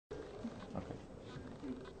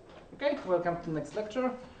Okay, welcome to the next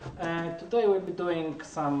lecture. Today we'll be doing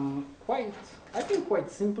some quite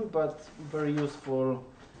simple but very useful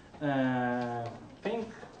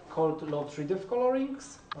thing called low treedepth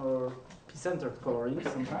colorings, or p-centered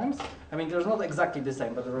colorings sometimes. I mean, they're not exactly the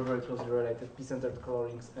same, but they're very closely related, p-centered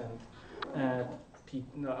colorings and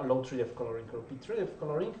low treedepth coloring, or p-treedepth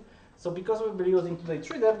coloring. So because we'll be using today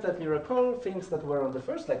treedepth, let me recall things that were on the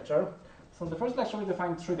first lecture. So in the first lecture we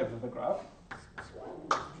defined treedepth of the graph.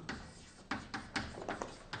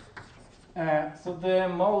 So the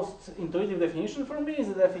most intuitive definition for me is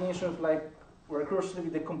the definition of like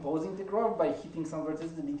recursively decomposing the graph by hitting some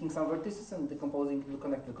vertices, deleting some vertices, and decomposing into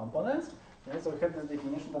connected components. Okay, so we have this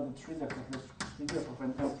definition that the treedepth of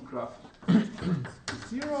an empty graph is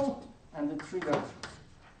 0, and the treedepth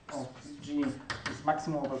of G is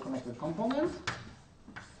maximum over connected component.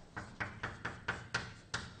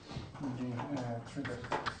 G treedepth,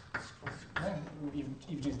 okay,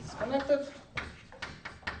 if G is disconnected.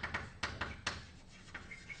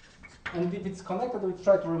 And if it's connected, we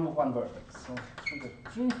try to remove one vertex. So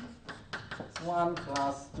G is 1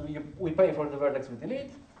 plus, we pay for the vertex we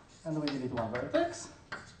delete, and we delete one vertex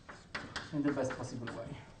in the best possible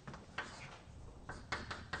way.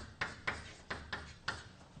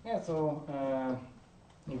 Yeah, so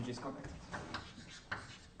if G is connected.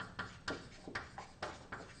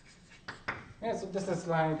 Yeah, so this is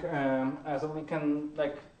like, so we can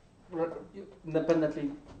like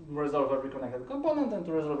independently resolve every connected component, and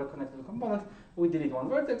to resolve a connected component, we delete one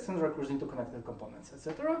vertex and recurse into connected components,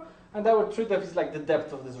 etc. And our treedepth is like the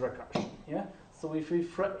depth of this recursion. Yeah. So if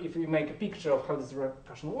we make a picture of how this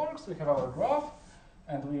recursion works, we have our graph,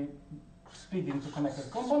 and we split into connected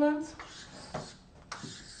components.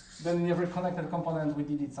 Then in every connected component, we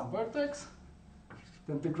delete some vertex.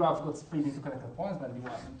 Then the graph got split into connected components,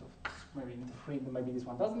 maybe into 3, but maybe this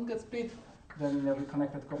one doesn't get split. Then in every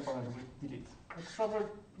connected component, we delete extra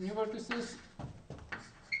new vertices,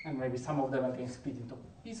 and maybe some of them again split into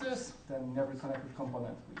pieces. Then in every connected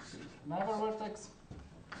component, we delete another vertex.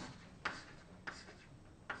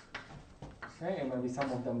 Okay, and maybe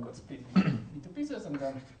some of them got split into pieces, and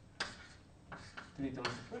then delete all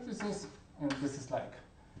the vertices. And this is like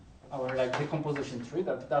our decomposition tree.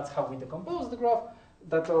 That's how we decompose the graph.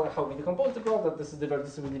 That's how we decompose the graph, that this is the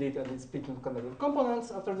vertices we delete, and it's split into connected components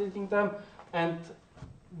after deleting them. And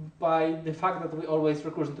by the fact that we always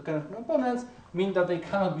recurse into connected components, mean that they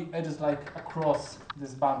cannot be edges like across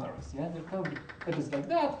these boundaries. Yeah, there cannot be edges like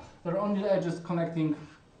that. There are only edges connecting.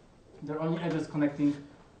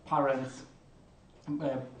 Parents,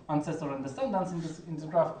 ancestors, and descendants in this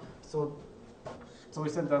graph. So we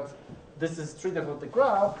said that this is treedepth of the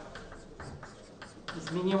graph is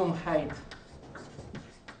minimum height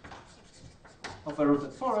of a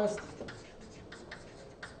rooted forest,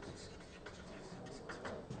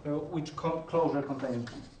 which closure contains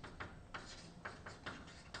G.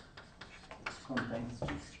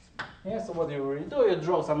 Yeah, so what you really do, you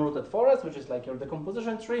draw some rooted forest, which is like your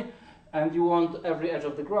decomposition tree, and you want every edge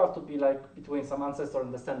of the graph to be like between some ancestor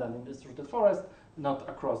and descendant in this rooted forest, not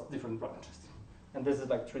across different branches. And this is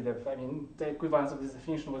like treedepth. I mean, the equivalence of this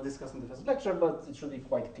definition was discussed in the first lecture, but it should be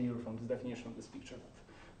quite clear from this definition of this picture that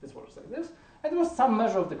this works like this. And there was some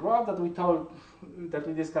measure of the graph that we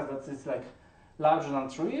discussed that it's like larger than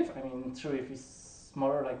treedepth. I mean, treedepth is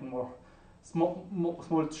more like small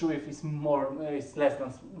treedepth is less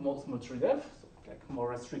than small treedepth, so like more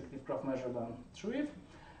restrictive graph measure than treedepth.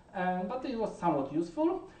 But it was somewhat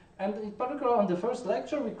useful. And in particular, on the first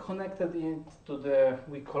lecture, we connected it to the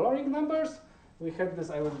weak coloring numbers. We had this,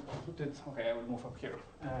 I will put it, okay, I will move up here.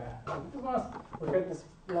 We had this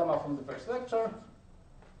lemma from the first lecture.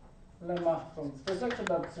 That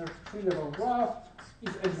the treedepth of graph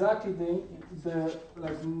is exactly the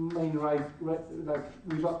like main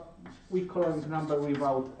without weak coloring number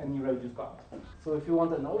without any radius bound. So if you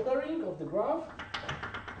want an ordering of the graph,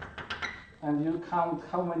 and you count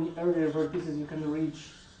how many earlier vertices you can reach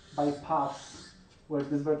by paths where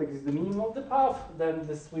this vertex is the minimum of the path, then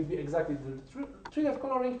this will be exactly the treedepth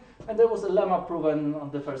coloring. And there was a lemma proven on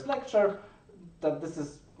the first lecture that this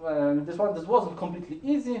is this wasn't completely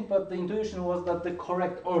easy, but the intuition was that the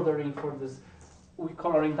correct ordering for this weak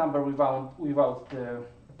coloring number without the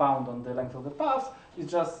bound on the length of the path is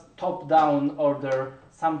just top-down order,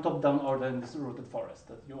 some top-down order in this rooted forest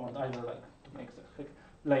that you want either like to make the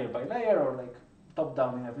layer by layer or like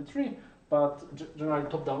top-down in every tree, but generally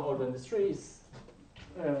top-down order in this tree is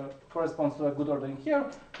corresponds to a good ordering here,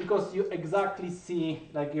 because you exactly see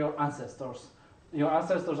like your ancestors. Your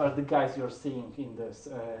ancestors are the guys you're seeing in this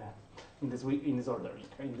ordering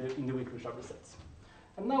in the weak Richard sets.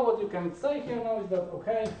 And now what you can say here now is that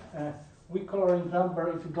okay, weak coloring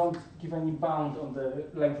number, if you don't give any bound on the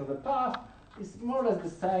length of the path, is more or less the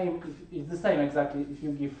same. It's the same exactly if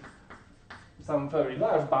you give some very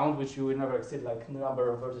large bound, which you will never exceed like the number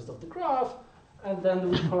of vertices of the graph, and then the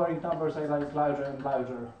weak coloring numbers are like larger and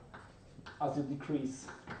larger as you decrease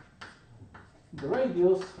the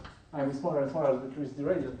radius. I mean smaller and smaller as you decrease the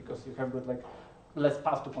radius because you have got like less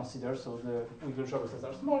path to consider, so the weak vertices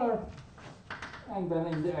are smaller, and then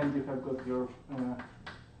in the end you have got your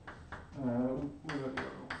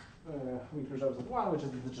weak vertices of 1, which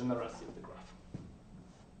is the degeneracy of the graph.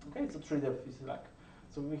 Okay, so treedepth is like,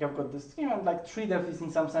 so we have got this scheme, and like treedepth is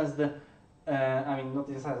in some sense the, I mean not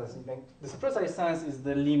in some sense, in like this precise sense is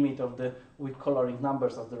the limit of the weak coloring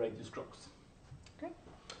numbers as the radius grows. Okay,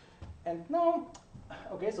 and now,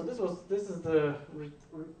 okay, so this is the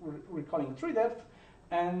recalling treedepth,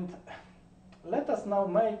 and let us now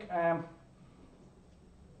make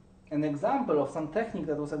an example of some technique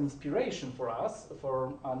that was an inspiration for us, but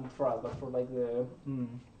for like the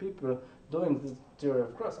people doing the theory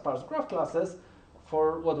of sparse graph classes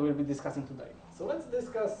for what we'll be discussing today. So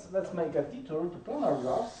let's make a detour to planar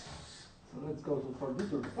graphs. So let's go for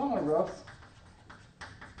detour to planar graphs.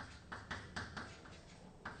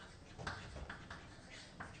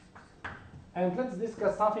 And let's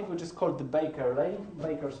discuss something which is called the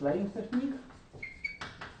Baker's laying technique.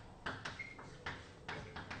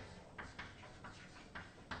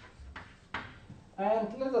 And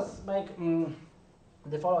let us make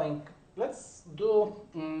the following. Let's do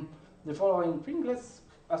the following thing. Let's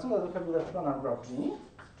assume that we have the planar graph G,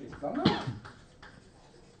 which is planar.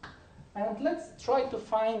 And let's try to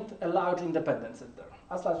find a large independent set there.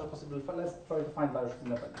 As large as possible, let's try to find large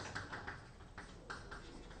independence.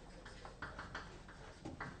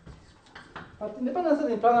 But independence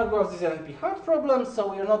set in planar graphs is a little bit hard problem,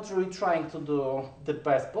 so we are not really trying to do the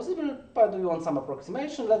best possible, but we want some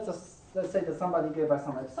approximation. Let's say that somebody gave us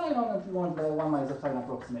some epsilon and we want the 1 minus epsilon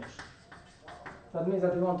approximation. That means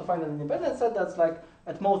that we want to find an independent set that's like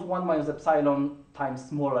at most 1 minus epsilon times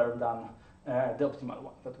smaller than the optimal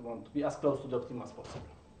one, that we want to be as close to the optimal as possible.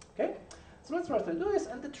 Okay? So let's try to do this,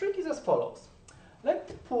 and the trick is as follows.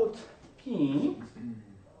 Let's put P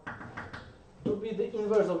to be the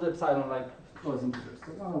inverse of the epsilon, like close integers.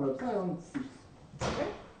 So 1 over epsilon C. Okay?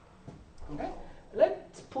 Okay?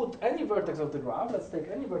 Let's put any vertex of the graph. Let's take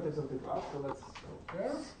any vertex of the graph. So let's go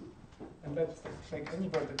here. And let's take any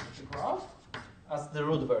vertex of the graph as the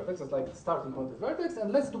root vertex, as like the starting point of the vertex.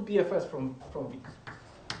 And let's do BFS from V.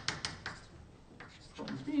 From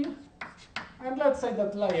V. And let's say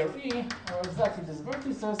that layer E are exactly these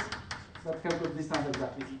vertices that have got distance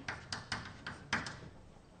exactly E.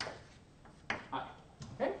 I.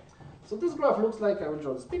 Okay? So this graph looks like, I will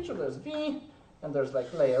draw this picture. There's V. And there's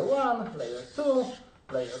like layer 1, layer 2,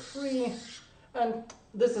 layer 3, and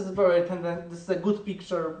this is this is a good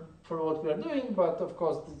picture for what we are doing, but of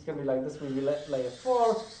course it can be like this will be layer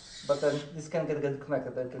 4, but then this can get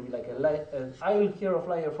connected. There can be like an aisle here of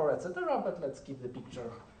layer 4, etc. But let's keep the picture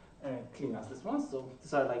clean as this one. So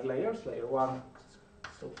these are like layers, layer 1,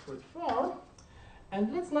 2, 3, 4,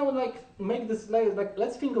 and let's now like make this layer like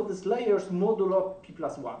let's think of this layers modulo p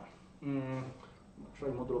plus 1. Try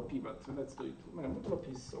modulo p, but let's do it. Modulo p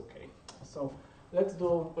is okay. So let's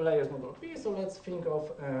do layers modulo p. So let's think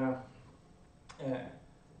of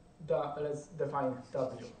let's define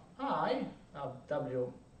wi.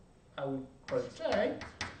 W, I will call it j.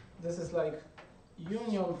 This is like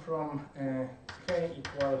union from k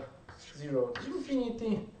equal 0 to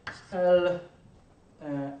infinity L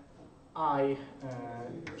I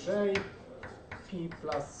j p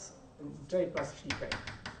plus j plus pk.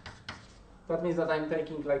 That means that I'm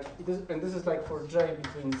taking like, and this is like for j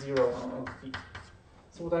between 0 and p.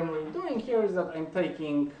 So what I'm really doing here is that I'm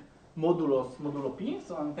taking modulo p,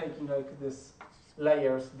 so I'm taking like this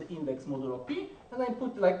layers, the index modulo p, and I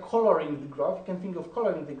put like coloring the graph. You can think of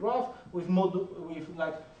coloring the graph with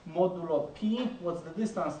like modulo p, what's the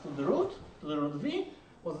distance to the root v,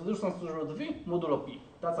 what's the distance to the root v, modulo p.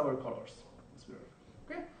 That's our colors.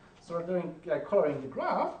 Okay? So we're doing like coloring the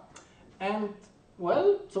graph, and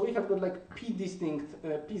well, so we have got like p distinct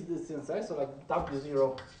size, so like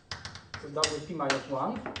w0, so wp minus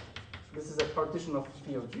 1. This is a partition of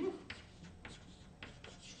p of g,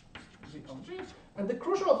 of g. And the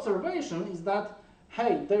crucial observation is that,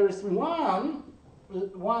 hey, there is one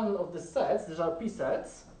of the sets, these are p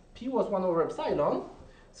sets, p was 1 over epsilon,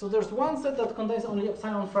 so there's one set that contains only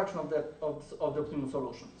epsilon fraction of the optimum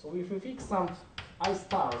solution. So if we fix some I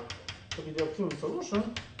star to be the optimum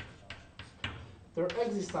solution, there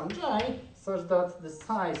exists some j such that the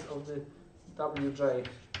size of the wj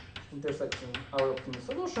intersection our optimum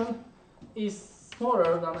solution is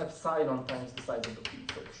smaller than epsilon times the size of the P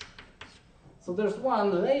solution. So there's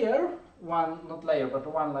one layer, not layer, but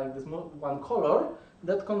one like this, one color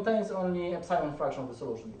that contains only epsilon fraction of the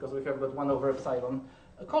solution, because we have got 1 over epsilon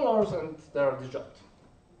colors and they are disjoint.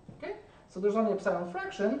 Okay? So there's only epsilon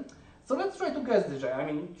fraction. So let's try to guess the j. I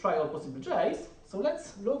mean, try all possible j's. So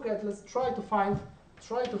let's try to find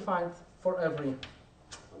for every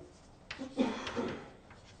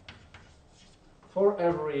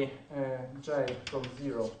j from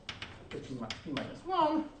 0 to p minus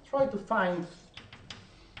 1, try to find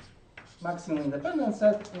maximum independent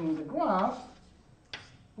set in the graph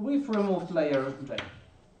with removed layer j.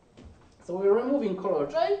 So we're removing color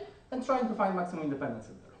j and trying to find maximum independence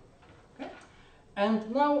set there. Okay? And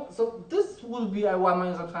now, so this will be a 1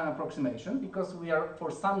 minus epsilon approximation, because we are,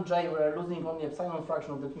 for some j, we are losing only epsilon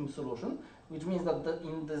fraction of the P solution, which means that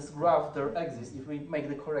in this graph there exists, if we make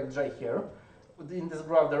the correct j here, in this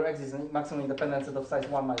graph there exists a maximum independent set of size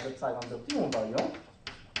 1 minus epsilon, the optimum value.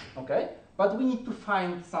 Okay? But we need to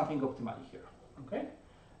find something optimally here. Okay?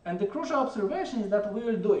 And the crucial observation is that we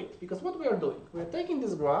will do it, because what we are doing, we are taking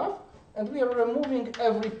this graph and we are removing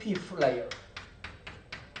every pth layer.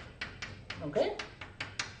 Okay?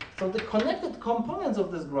 So the connected components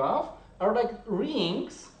of this graph are like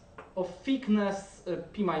rings of thickness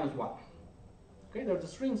p minus 1. Okay, they're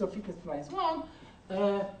just rings of thickness p minus 1.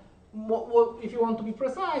 If you want to be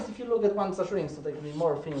precise, if you look at one such ring, so there can be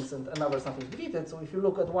more things and another something deleted. So if you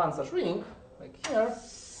look at one such ring, like here,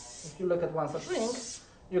 if you look at one such ring,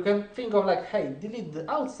 you can think of like, hey, delete the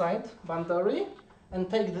outside boundary and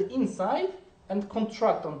take the inside and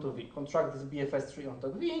contract onto V. Contract this BFS tree onto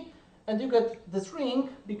V, and you get this ring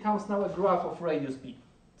becomes now a graph of radius P.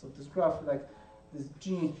 So this graph, like this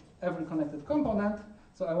G, every connected component.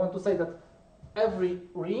 So I want to say that every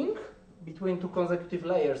ring between two consecutive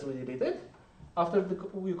layers we deleted, after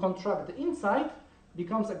we contract the inside,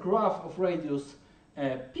 becomes a graph of radius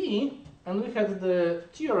P, and we had the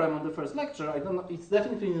theorem on the first lecture. I don't know, it's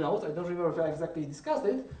definitely in notes, I don't remember if I exactly discussed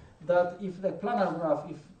it, that if the planar graph,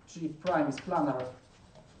 if G prime is planar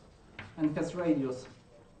and has radius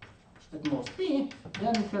at most P,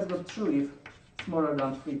 then it has got true if smaller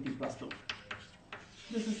than 3P plus 2.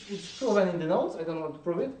 It's proven in the notes. I don't want to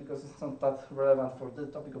prove it because it's not that relevant for the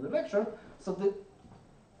topic of the lecture. So the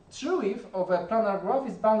true if of a planar graph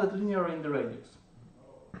is bounded linearly in the radius.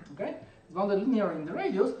 Okay? It's bounded linearly in the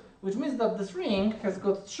radius, which means that this ring has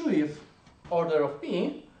got true if order of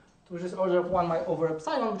P, which is order of 1 over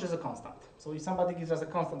epsilon, which is a constant. So if somebody gives us a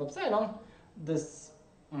constant epsilon, this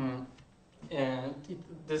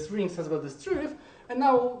this ring has got this truth. And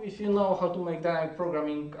now, if you know how to make dynamic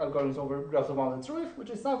programming algorithms over graphs of bounded truth, which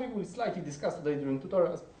is something we slightly discussed today during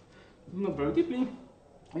tutorials, not very deeply,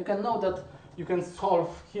 you can know that you can solve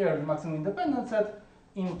here the maximum independent set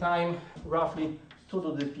in time roughly 2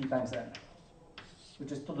 to the p times n,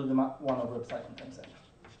 which is 2 to the 1 over epsilon times n.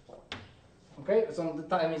 Okay, so the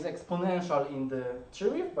time is exponential in the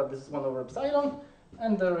truth, but this is 1 over epsilon,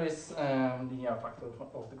 and there is linear factor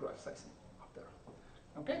of the graph size up there.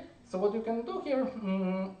 Okay, so what you can do here,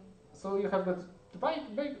 so you have got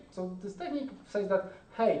so this technique says that,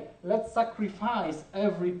 hey, let's sacrifice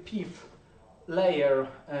every pth layer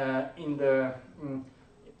in the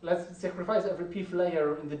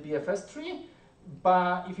BFS tree,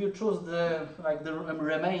 but if you choose the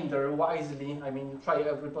remainder wisely, I mean, you try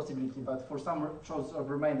every possibility, but for some choice of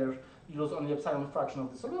remainder, you lose only epsilon fraction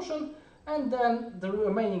of the solution. And then the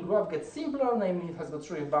remaining graph gets simpler, namely it has got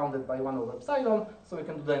true if bounded by 1 over epsilon, so we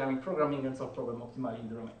can do dynamic programming and solve problem optimally in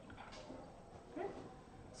the remaining. Okay?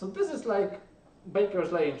 So this is like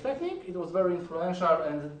Baker's layering technique. It was very influential,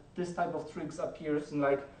 and this type of tricks appears in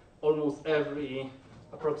like almost every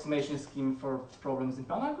approximation scheme for problems in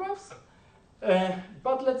planar graphs.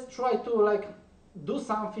 But let's try to like do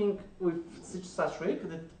something with such trick.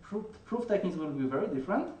 The proof techniques will be very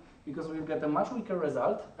different, because we'll get a much weaker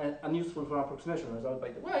result, and unuseful for approximation result, by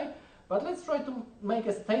the way. But let's try to make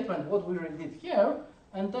a statement, what we already did here,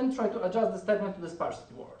 and then try to adjust the statement to the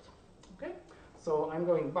sparsity world. Okay? So I'm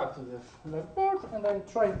going back to the left board, and I'm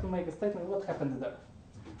trying to make a statement, what happened there.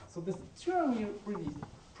 So this theorem we really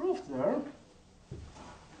proved there.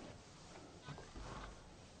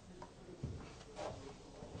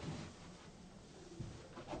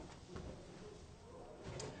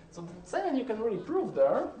 So the statement you can really prove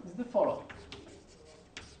there is the following.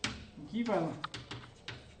 Given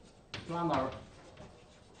planar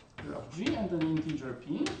graph G and an integer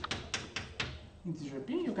P,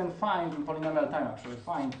 you can find in polynomial time, actually,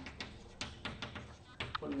 find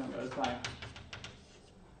polynomial time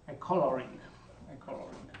a coloring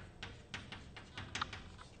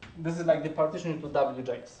this is like the partition into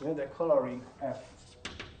WJs, yeah? The coloring F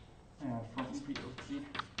from P of G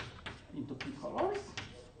into P colors,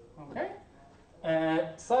 okay?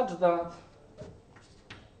 Such that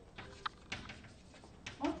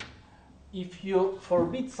if you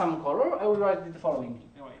forbid some color, I will write it the following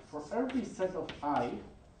way. For every set of I,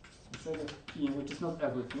 set of P, which is not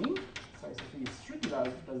everything, size of E is strictly less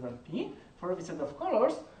than P, for every set of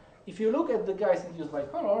colors, if you look at the guys induced by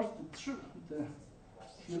colors,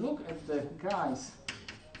 if you look at the guys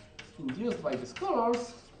induced by these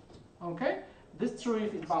colors, okay, this tree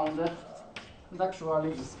is bounded and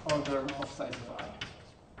actually is order of size of I,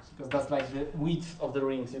 because that's like the width of the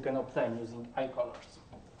rings you can obtain using I colors.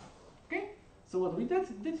 Okay, so what we did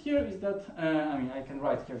here is that, I mean, I can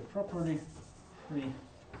write here properly 3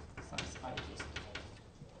 size I just.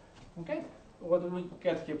 Okay, what we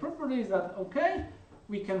get here properly is that, okay,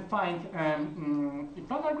 we can find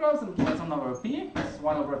planar graphs and give some number P, it's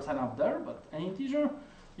 1 over epsilon up there, but an integer.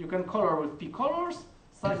 You can color with P colors,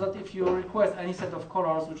 such that if you request any set of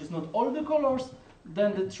colors, which is not all the colors,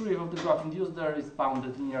 then the tree of the graph induced there is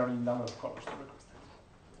bounded linearly in number of colors requested.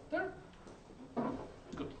 There?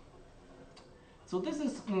 Good. So this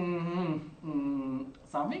is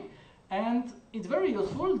something, and it's very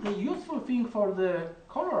useful. The useful thing for the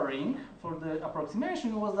coloring, for the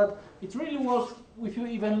approximation, was that it really was, if you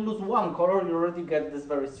even lose one color, you already get this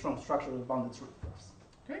very strong structure with bounded tree graphs.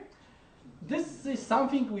 Okay? This is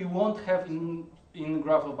something we won't have in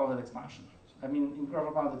graph of bounded expansion. I mean, in graph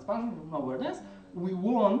of bounded expansion, you know where it is, we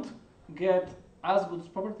won't get as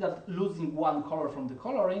good property that losing one color from the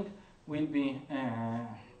coloring will be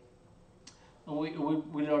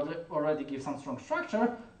will already give some strong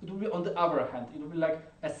structure. It will be on the other hand. It will be like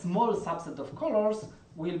a small subset of colors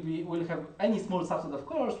will have any small subset of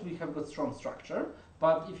colors will have got strong structure.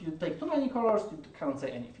 But if you take too many colors, you can't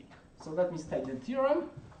say anything. So let me state the theorem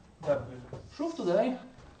that we prove today.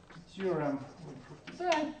 The theorem we prove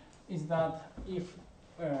today is that if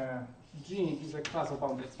G is a class of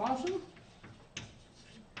bounded expansion,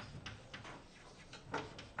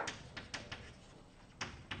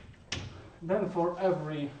 then for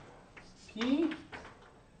every P,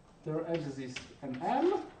 there exists an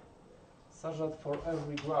M, such that for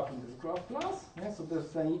every graph in this graph class, yeah, so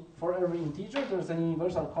there's for every integer, there's a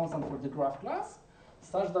universal constant for the graph class,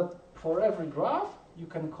 such that for every graph, you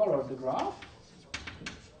can color the graph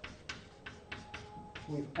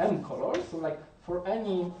with M colors. So like for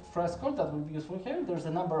any threshold that will be useful here, there's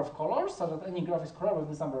a number of colors, so that any graph is colored with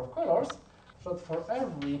this number of colors, so that for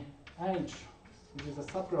every H, which is a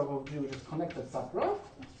subgraph of G, which is connected subgraph,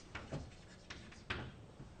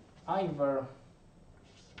 either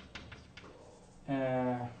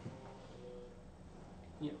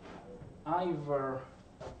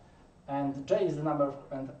and J is the number of,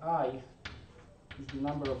 and I is the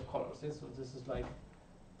number of colors. Yes? So this is like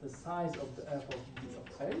the size of the f of D of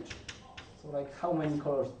H. So like how many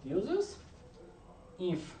colors it uses.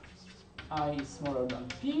 If I is smaller than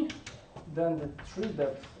P, then the tree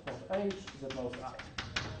depth of H is at most I.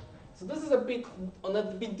 So this is a bit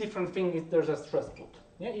different thing if there's a stress put.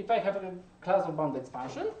 Yeah, if I have a class of bounded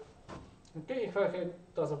expansion, okay, if I have a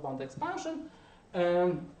class of bounded expansion,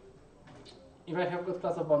 if I have got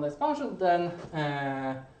class of bounded expansion, then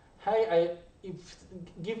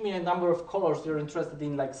give me a number of colors you're interested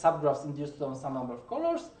in, like subgraphs induced on some number of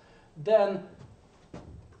colors, then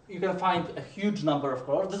you can find a huge number of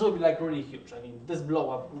colors. This will be like really huge. I mean, this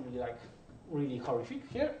blow up will be like really horrific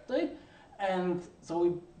here today. And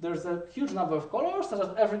so there's a huge number of colors, such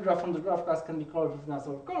that every graph from the graph class can be colored with a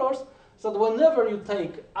number of colors. So that whenever you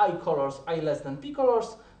take I colors, I less than P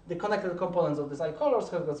colors, the connected components of these I colors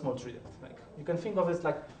have got small tree depth. Like you can think of it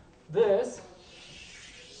like this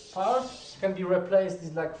part can be replaced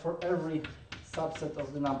is like for every subset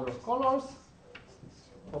of the number of colors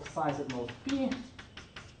of size at most P.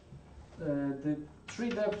 The tree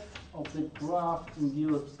depth of the graph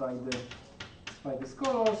induced by these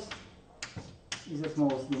colors is at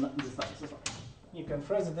most the size of I. You can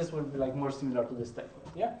phrase it, this will be like more similar to this statement,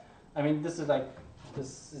 yeah? I mean, this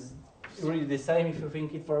is really the same if you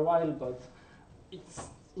think it for a while, but it's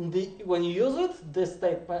when you use it,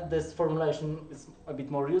 this formulation is a bit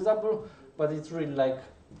more usable, but it's really like,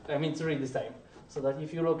 I mean, it's really the same. So that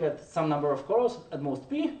if you look at some number of colors, at most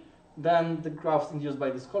P, then the graphs induced by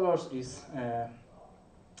these colors is smaller.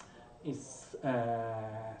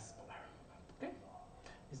 Okay,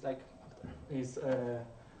 it's like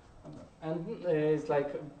and it's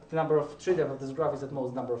like the number of tree depth of this graph is at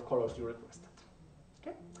most number of colors you requested.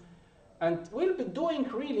 Okay, and we'll be doing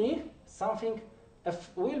really something.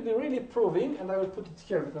 We'll be really proving, and I will put it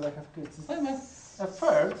here because I have this assignment. A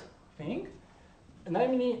third thing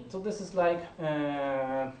namely, so this is like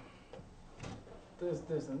this,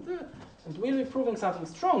 and this, and we'll be proving something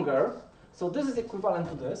stronger. So this is equivalent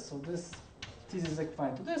to this. So this is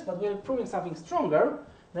equivalent to this, but we're proving something stronger,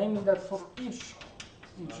 namely that for each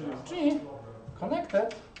G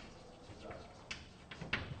connected,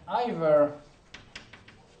 either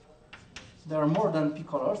there are more than p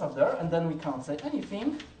colors up there, and then we can't say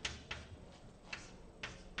anything.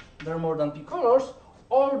 There are more than p colors,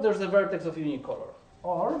 or there's a vertex of unique color,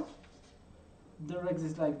 or there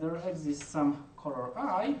exists some color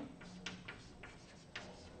I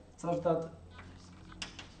such that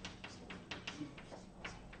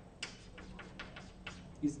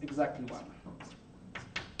is exactly 1.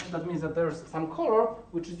 And that means that there's some color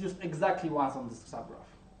which is used exactly once on this subgraph.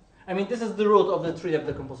 I mean, this is the root of the tree-depth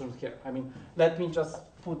decomposition here. I mean, let me just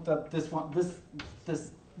put that this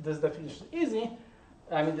definition is easy.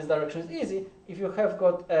 I mean, this direction is easy. If you have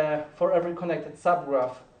got for every connected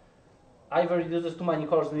subgraph, either it uses too many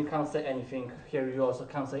colors and you can't say anything. Here you also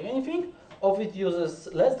can't say anything. Or it uses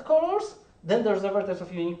less colors, then there's a vertex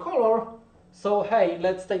of unique color. So hey,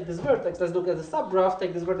 let's take this vertex, let's look at the subgraph,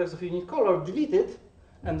 take this vertex of unique color, delete it,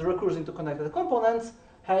 and recurse into connected components.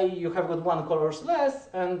 Hey, you have got 1 colors less,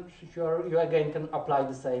 and you again can apply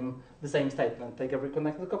the same statement. Take every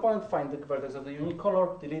connected component, find the vertex of the unique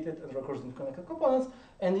color, delete it, and recurse into connected components.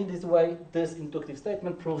 And in this way, this inductive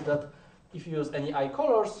statement proves that if you use any I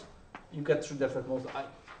colors, you get treedepth at most I.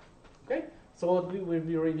 Okay? So what we will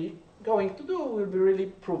be really going to do, we'll be really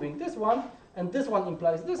proving this one, and this one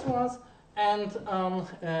implies this one's, and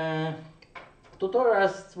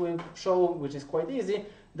tutorials will show, which is quite easy,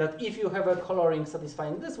 that if you have a coloring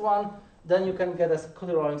satisfying this one, then you can get a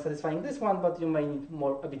coloring satisfying this one, but you may need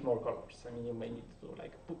a bit more colors. I mean, you may need to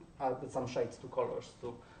like add some shades to colors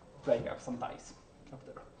to break up some ties up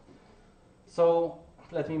there. So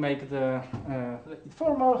let me make the let it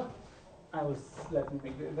formal. Let me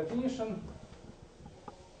make the definition.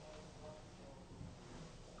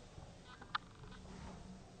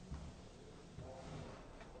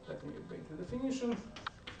 Let me make the definition.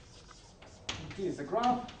 P is a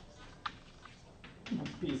graph,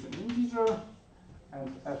 P is an integer,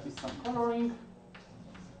 and F is some coloring.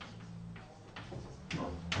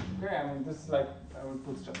 Okay, I mean, this is like, I will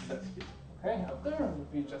put just that here. Okay, up there, will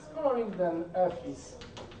be just coloring, then F is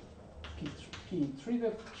P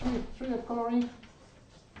treedepth coloring.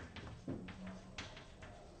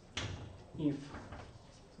 If,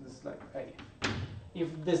 so this is like A. If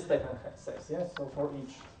this statement says, yes, so for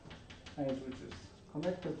each edge which is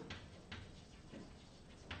connected,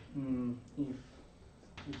 if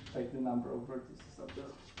you take the number of vertices up there,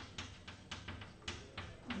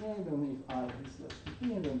 okay, then if I is less than P,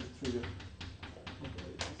 then the treedepth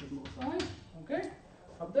operates at most I. Okay,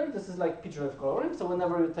 up there, this is like P treedepth coloring. So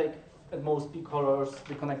whenever you take at most P colors,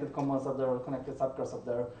 the connected components up there, or connected subgraphs up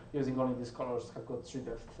there, using only these colors, have got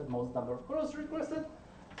treedepth at most number of colors requested,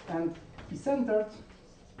 and P centered.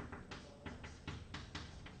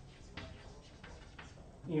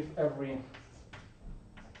 If every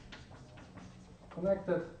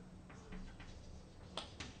connected,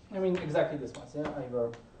 I mean exactly this one, yeah,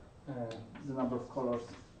 either the number of colors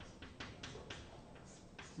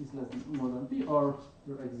is less than more than P, or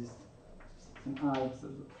there exists an I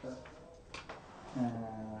such that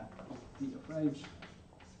D of H,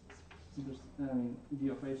 D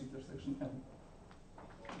of H intersection F.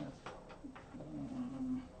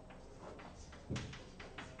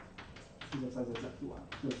 Is exactly 1.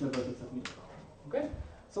 There's the vertex of unique. Okay?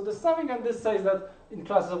 So there's something, and this says that in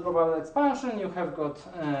classes of probable expansion you have got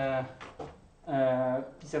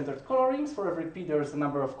p-centered colorings. For every p there's a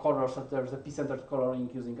number of colors, so there's a p-centered coloring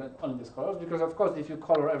using only these colors, because of course if you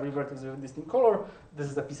color every vertex with a distinct color, this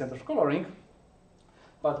is a p-centered coloring.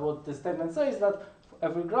 But what the statement says is that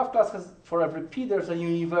every graph class has, for every p there's a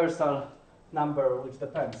universal number which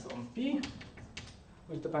depends on p,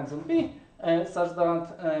 such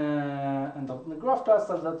that, and the graph class,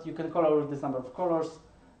 such that you can color with this number of colors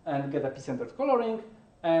and get a p-centered coloring.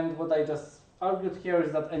 And what I just argued here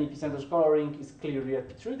is that any p-centered coloring is clearly a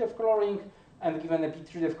treedepth coloring, and given a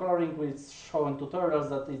treedepth coloring, which is shown in tutorials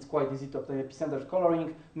that it's quite easy to obtain a p-centered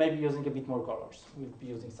coloring, maybe using a bit more colors. We'll be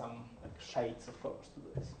using some like shades of colors to do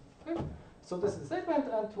this. Okay? So this is the statement,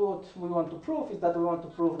 and what we want to prove is that we want to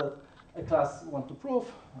prove that a class want to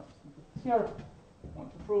prove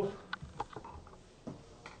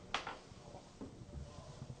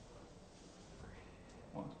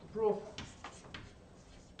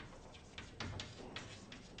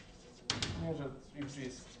measure if G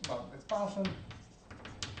is about expansion,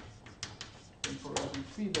 and for every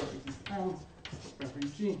P there exists M, for every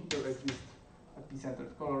G there exists a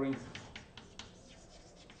p-centered coloring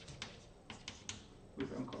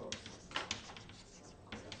with M colors.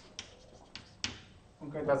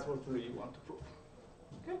 Okay, that's what we really want to prove.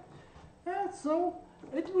 Okay, and so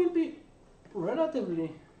it will be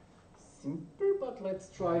relatively simple, but let's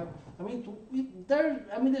try. I mean,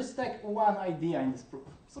 there's like one idea in this proof,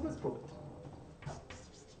 so let's prove it.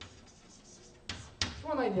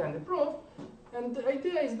 One idea in the proof, and the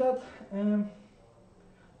idea is that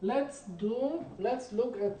let's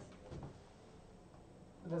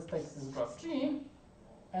take this graph G,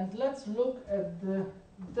 and let's look at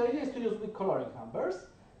the idea is to use weak coloring numbers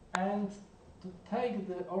and to take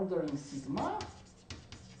the ordering sigma,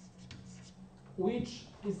 which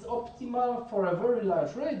is optimal for a very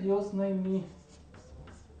large radius, namely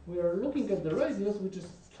we are looking at the radius which is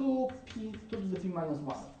 2p to the p minus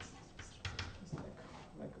 1. It's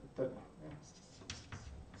like a table.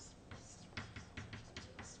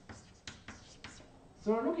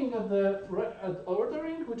 So we're looking at the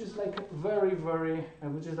ordering, which is like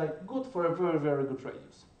which is like good for a very good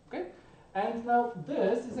radius. Okay, and now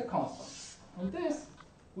this is a constant, and this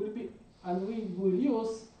will be, and we will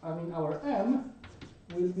use, I mean, our m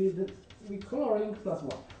will be the weak coloring plus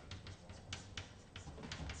 1.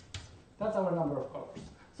 That's our number of colors.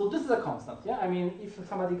 So this is a constant, yeah? I mean, if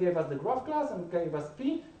somebody gave us the graph class and gave us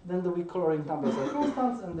p, then the weak coloring numbers are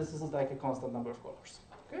constants, and this is like a constant number of colors.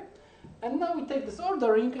 Okay? And now we take this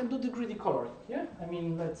ordering and do the greedy coloring, yeah? I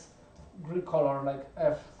mean, let's greedy color like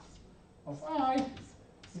f of I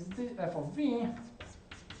is the f of v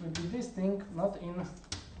will be this thing, not in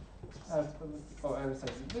f, oh, I will say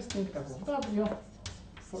this thing, f of w,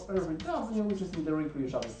 for every w, which is in the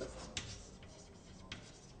reproducible set.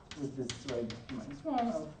 With this rate minus 1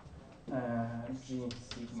 of g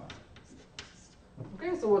sigma.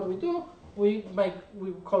 Okay, so what we do, we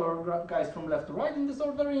color guys from left to right in this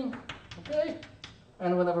ordering, okay?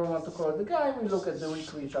 And whenever we want to color the guy, we look at the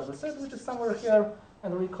weak reachable set, which is somewhere here,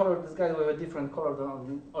 and we color this guy with a different color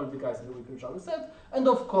than all the guys in the weak reachable set. And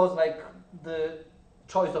of course, like the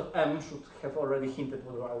choice of m should have already hinted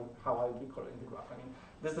how I will be coloring the graph. I mean,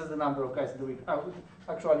 this is the number of guys in the weak.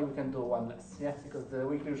 Actually, we can do one less, yeah, because the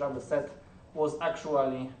weakly reachable set was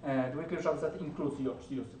actually the weakly reachable set includes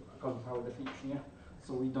yours according to our definition, yeah.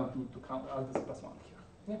 So we don't need to count this plus 1 here,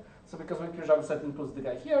 yeah. So because weakly reachable set includes the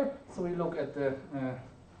guy here, so we look at the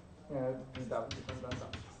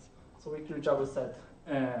so weakly reachable set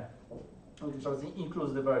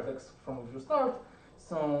includes the vertex from which you start.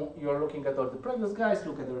 So you're looking at all the previous guys,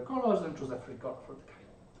 look at their colors, and choose a free color for the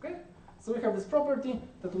guy. Okay. So we have this property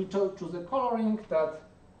that we choose a coloring that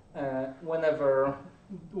whenever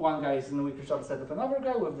one guy is in a weak reachable set of another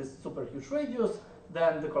guy with this super huge radius,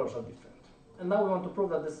 then the colors are different. And now we want to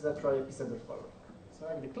prove that this is actually a p-centered coloring. So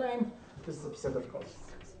I have the claim, this is a p-centered coloring.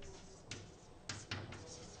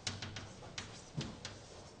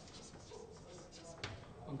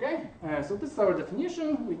 Okay, so this is our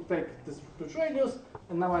definition. We take this huge radius,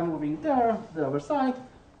 and now I'm moving there, the other side,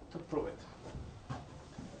 to prove it.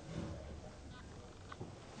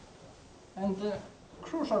 And the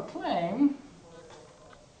crucial claim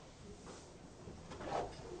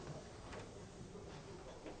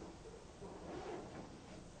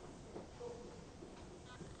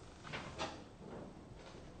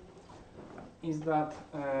is that,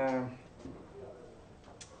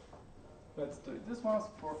 let's do it this once,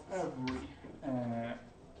 for every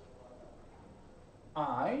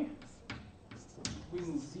I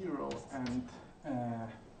between 0 and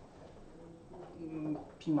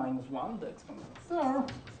p minus 1, the exponent there,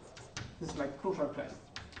 this is like crucial claim.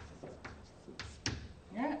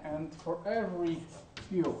 Yeah, and for every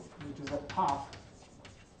q, which is a path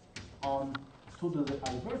on to the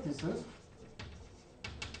I vertices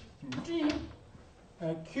in G,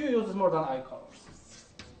 q uses more than I colors.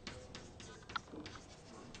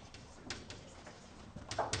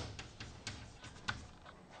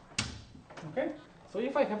 Okay, so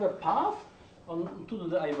if I have a path on to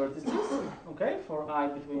the I vertices, okay, for I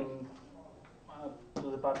between to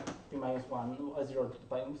the path p minus 1, 0 to the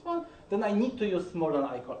pi minus 1, then I need to use more than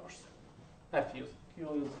I colors. F use, Q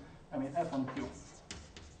use, I mean F on Q.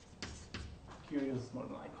 Q uses more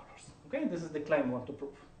than I colors. Okay, this is the claim we want to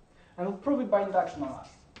prove. And we'll prove it by induction on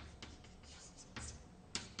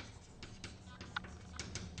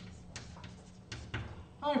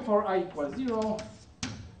I. For I equals 0,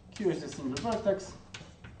 Q is a single vertex,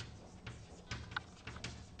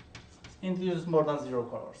 and it uses more than 0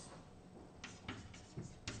 colors.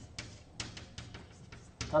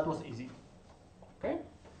 That was easy. Okay?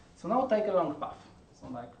 So now take a long path. So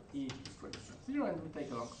like E is greater than 0, and we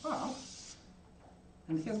take a long path.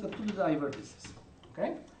 And it has got 2 to the I vertices.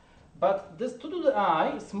 Okay? But this 2 to the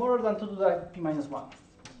I is smaller than 2 to the I p minus 1.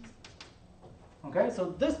 Okay,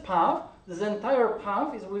 so this path, this entire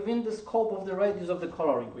path is within the scope of the radius of the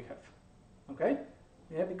coloring we have. Okay,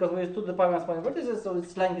 yeah, because we use 2 to the pi minus 1 vertices, so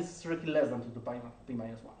its length is strictly less than 2 to the pi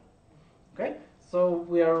minus 1. Okay, so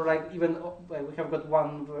we are like even we have got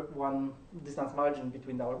one distance margin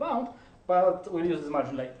between our bound, but we'll use this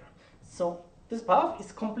margin later. So this path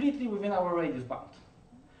is completely within our radius bound.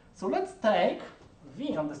 So let's take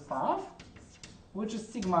v on this path, which is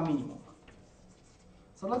sigma minimum.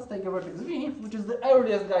 So let's take a vertex v, which is the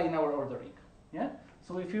earliest guy in our ordering. Yeah.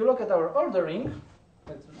 So if you look at our ordering,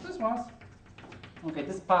 let's use this one. Okay,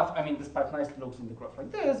 this path. I mean, this path nicely looks in the graph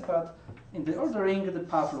like this, but in the ordering, the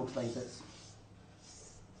path looks like this.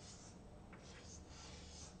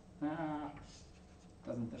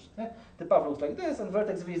 The path looks like this, and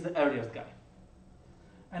vertex v is the earliest guy.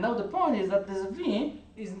 And now the point is that this v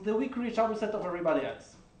is the weak reachable set of everybody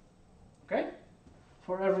else. Okay?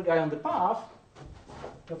 For every guy on the path,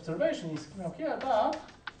 the observation is here that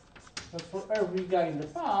for every guy in the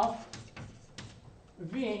path,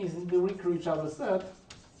 v is in the weak reachable set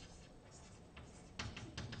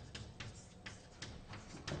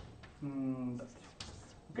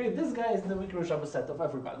okay, this guy is the weak reachable set of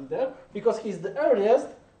everybody there because he's the earliest,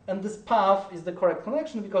 and this path is the correct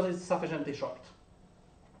connection because it's sufficiently short.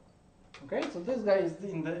 Okay, so this guy is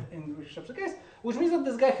in the weak reachable case, which means that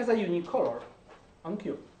this guy has a unique color on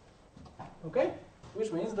Q. Okay,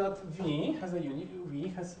 which means that v has a unique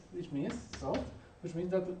which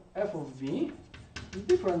means that f of v is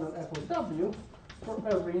different than f of w for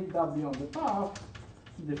every w on the path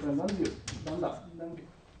different than v.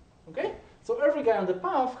 Okay, so every guy on the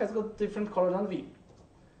path has got different color than v.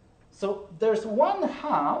 So there's one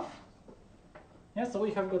half. Yeah, so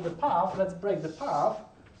we have got the path. Let's break the path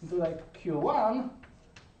into like Q1,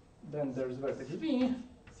 then there's vertex v,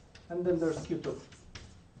 and then there's Q2.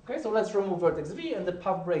 Okay, so let's remove vertex v, and the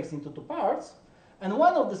path breaks into 2 parts, and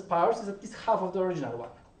one of these parts is at least half of the original one.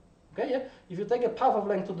 Okay, yeah. If you take a path of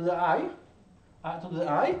length to the I,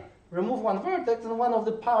 remove one vertex, and one of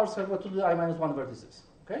the parts have got to the I minus 1 vertices.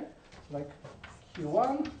 Okay, like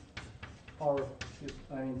Q1, or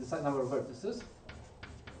I mean the number of vertices.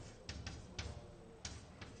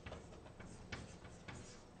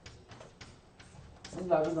 And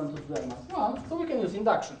that is done to the I minus 1, so we can use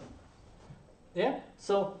induction. Yeah,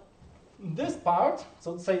 so this part,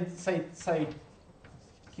 so say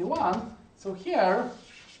Q1, so here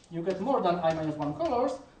you get more than I minus 1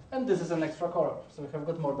 colors, and this is an extra color, so we have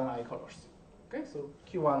got more than I colors. Okay, so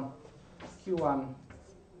Q1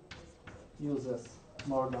 uses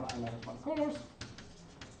more than I minus 1 colors,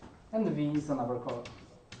 and V is another color.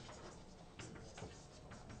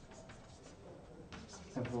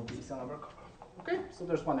 And V is another color. Okay, so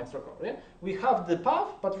there's one extra color. Yeah? We have the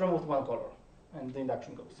path, but removed one color, and the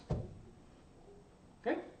induction goes.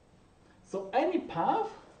 Okay, so any path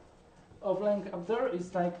of length up there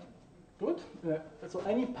is like good. So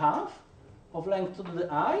any path of length to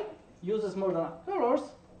the I uses more than colors.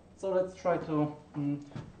 So let's try to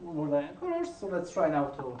more than colors. So let's try now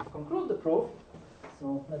to conclude the proof.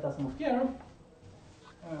 So let us move here,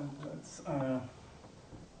 and let's.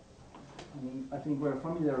 I think we're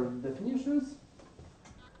familiar with definitions.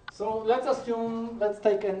 So let's assume, let's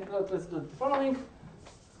do the following.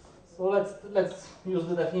 So let's use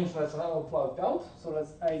the definition as well out. So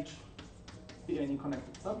let's H be any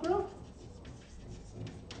connected subgraph.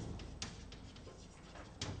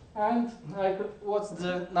 And like, what's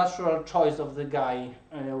the natural choice of the guy,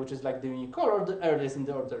 which is like the unique color, the earliest in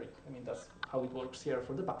the ordering? I mean, that's how it works here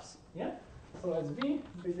for the paths. Yeah. So let's be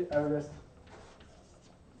the earliest,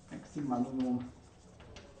 like sigma minimum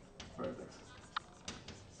vertex.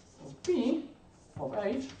 So P of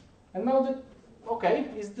H, and now the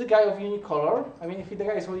is the guy of unique color. I mean, if the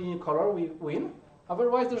guy is of unique color, we win.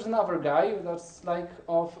 Otherwise, there's another guy that's like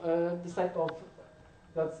of the side of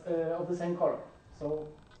that's of the same color. So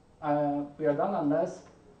we are done unless.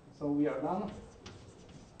 So we are done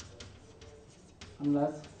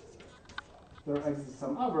unless there exists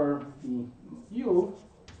some other v u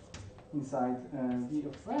inside v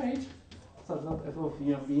of H, such that f of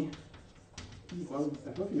v of b equals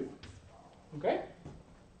f of u. Okay.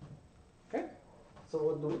 Okay. So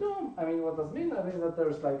what do we do? I mean, what does it mean? I mean that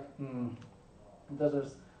there's like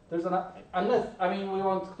there's an unless we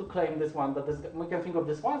want to claim this one that this we can think of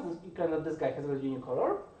this one. You can that this guy has a unique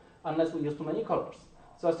color, unless we use too many colors.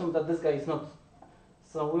 So assume that this guy is not.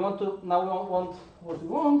 So we want to now we want what we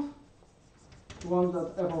want. We want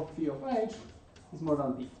that f of p of h is more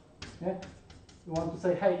than p. Yeah. We want to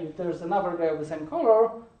say, hey, if there's another guy of the same color,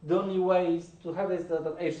 the only way is to have is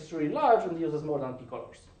that h is really large and uses more than p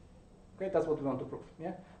colors. Okay, that's what we want to prove.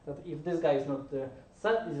 Yeah, that if this guy is not the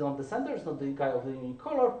center, it's not the guy of the unique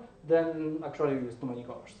color, then actually we use too many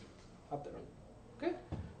colors up there. Okay,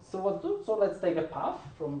 so what to do? So let's take a path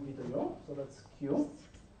from V to U. So let's Q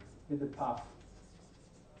with the path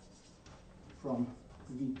from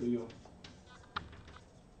V to U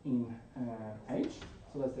in H.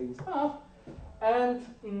 So let's take this path, and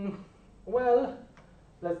well,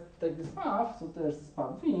 let's take this path. So there's this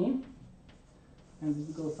path V, and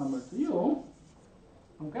this goes somewhere to U.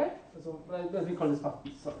 Okay, so let me call this path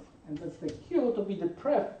P. Sorry, and let's take Q to be the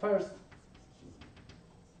first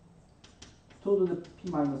 2 to the P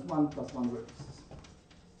minus 1 plus 1 vertices.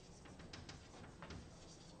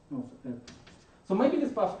 So maybe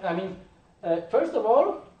this path. I mean, first of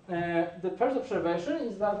all, the first observation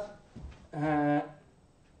is that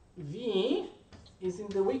V is in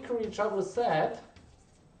the weakly reachable set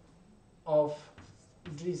of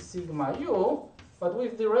G sigma U, but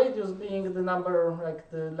with the radius being the number,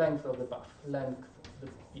 like the length of the path, length of the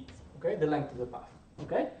P, okay, the length of the path,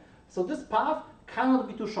 okay? So this path cannot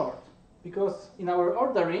be too short, because in our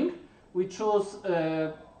ordering, we choose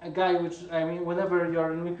a guy which, I mean, whenever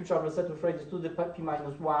you're in weakly reachable set with radius to the P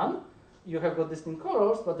minus 1, you have got distinct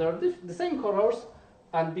colors, but they are the same colors,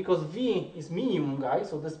 and because V is minimum guy,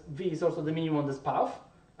 so this V is also the minimum on this path.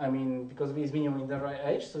 I mean, because V is minimum in the right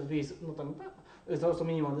edge, so V is not on is also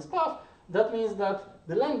minimum on this path. That means that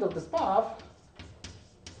the length of this path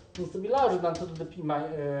needs to be larger than 2 to the P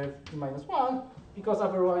minus 1, because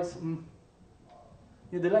otherwise,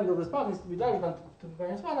 the length of this path needs to be larger than 2 to the P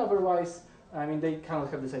minus 1, otherwise, I mean, they cannot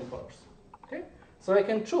have the same colors. Okay? So I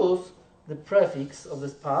can choose the prefix of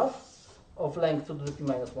this path of length 2 to the P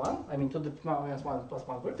minus 1, I mean 2 to the P minus 1 plus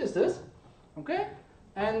 1 vertices, okay?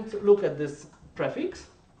 And look at this prefix,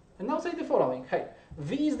 and now say the following. Hey,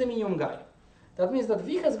 V is the minimum guy. That means that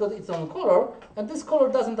V has got its own color, and this color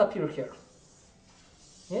doesn't appear here.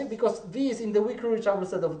 Yeah, because V is in the weakly reachable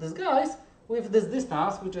set of these guys with this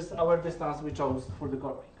distance, which is our distance we chose for the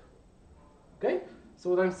coloring. Okay? So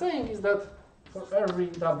what I'm saying is that for every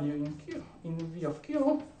W in V of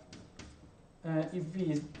Q, if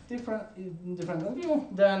V is different than U,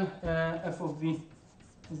 then F of V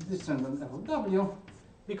is different than F of W,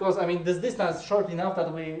 because I mean this distance is short enough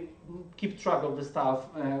that we keep track of the stuff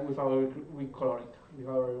with our weak coloring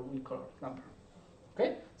number.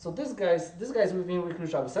 Okay, so this guy's within weakly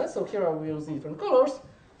reachable set. So here I will use different colors,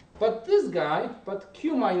 but this guy,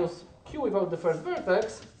 Q minus Q without the first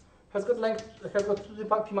vertex, has got 2 to the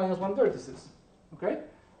P minus 1 vertices. Okay,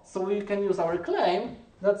 so we can use our claim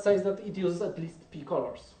that says that it uses at least P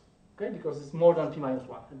colors, okay, because it's more than P minus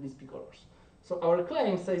 1, at least P colors. So our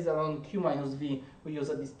claim says that on Q minus V we use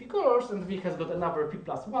at least P colors, and V has got another P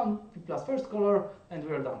plus 1, P plus first color, and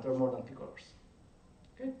we are done. There are more than P colors.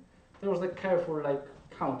 Okay, there was like careful like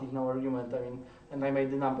counting in our argument. I mean, and I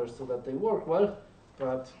made the numbers so that they work well.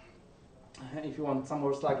 But if you want some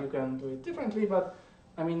more slack, you can do it differently. But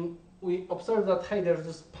I mean, we observe that hey, there's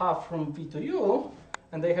this path from V to U,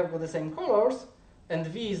 and they have got the same colors. And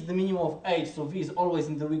V is the minimum of H, so V is always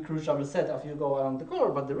in the weakly reachable set if you go around the color,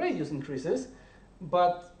 but the radius increases.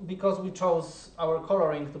 But because we chose our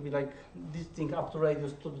coloring to be like this thing up to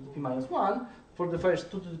radius 2 to the P minus 1, for the first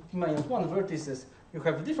 2 to the P minus 1 vertices, you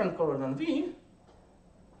have a different color than V.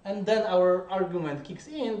 And then our argument kicks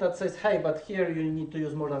in that says, hey, but here you need to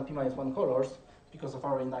use more than P minus 1 colors because of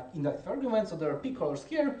our inductive argument. So there are P colors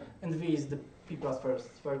here, and V is the P plus first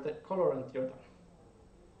color, and you're done.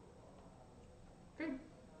 Okay.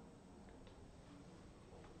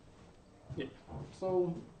 Yeah.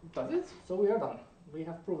 So that's it. So we are done. We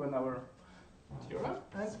have proven our theorem.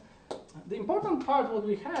 And the important part what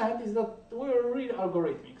we had is that we were really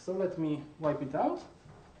algorithmic. So let me wipe it out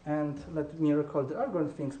and let me record the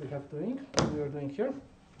algorithm things we are doing here.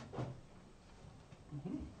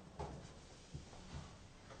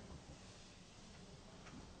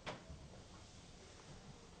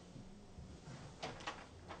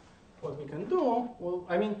 What we can do, well,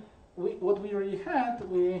 I mean, what we really had,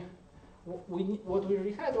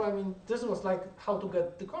 I mean, this was like how to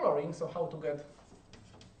get the coloring, so how to get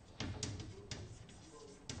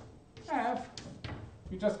F,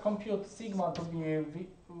 you just compute sigma to be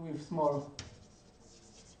with small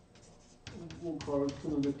equal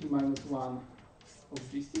to the P minus 1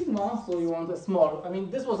 of G sigma, so you want a small, I mean,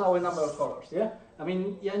 this was our number of colors, yeah? I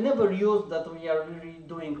mean, I never used that we are really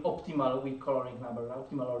doing optimal weak coloring number,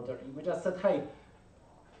 optimal ordering. We just said, hey,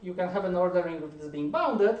 you can have an ordering with this being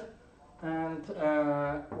bounded, and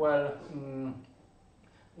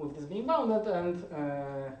with this being bounded, and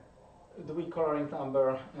the weak coloring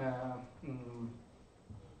number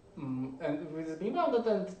and with this being bounded,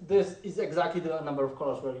 and this is exactly the number of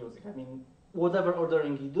colors we're using. I mean, whatever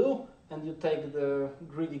ordering you do, and you take the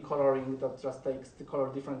greedy coloring that just takes the color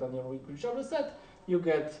different than your weak whichever set, you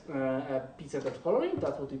get a percentage coloring.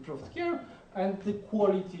 That's what we proved here, and the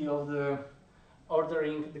quality of the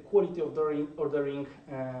ordering,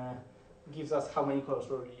 gives us how many colors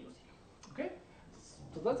we're really using. Okay,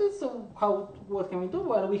 so that's it. So what can we do?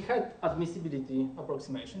 Well, we had admissibility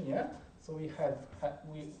approximation, yeah. So we had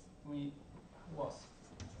was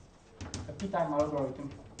a p-time algorithm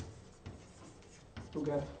to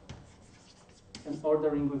get an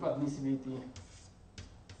ordering with admissibility.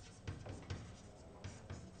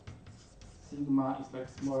 Sigma is like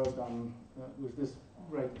smaller than with this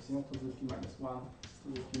radius, you know, to the p minus 1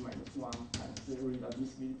 to the p minus 1 times the real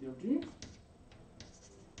admissibility of G.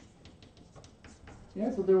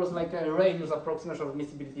 Yeah, so there was like a radius approximation of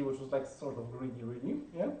admissibility, which was like sort of greedy, really,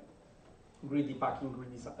 yeah? Greedy packing,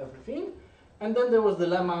 greedy everything. And then there was the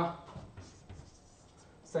lemma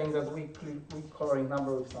saying that weak coloring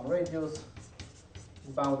number with some radius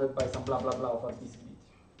is bounded by some blah blah blah of admissibility.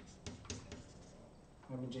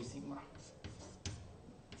 Maybe J sigma.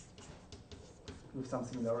 With some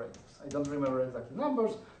similar radius. I don't remember exactly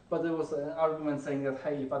numbers, but there was an argument saying that,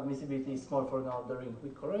 hey, if admissibility is small for an ordering,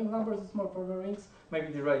 weak coloring numbers is small for the rings,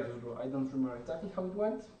 maybe the radius grew. I don't remember exactly how it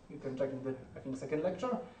went. You can check in the, I think, second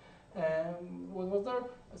lecture. What was there?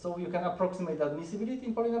 So you can approximate the admissibility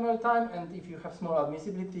in polynomial time, and if you have small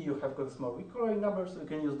admissibility, you have got a small weak coloring number, so you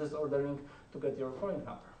can use this ordering to get your coloring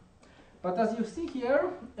number. But as you see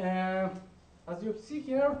here,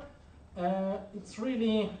 it's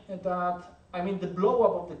really that, I mean, the blow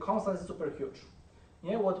up of the constant is super huge.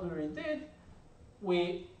 Yeah, what we really did,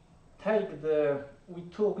 we took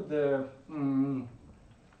the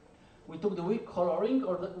weak coloring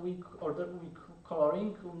or the weak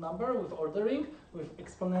coloring number with ordering with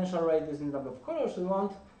exponential radius in the number of colors we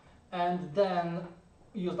want, and then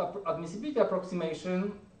used admissibility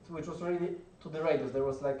approximation, which was really to the radius. There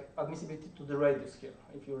was like admissibility to the radius here,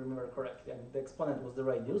 if you remember correctly. I mean, the exponent was the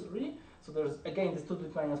radius, really. So there's again this 2 to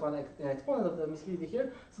the minus 1 exponent of the admissibility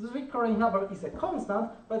here. So this weak coloring number is a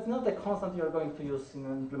constant, but it's not a constant you are going to use in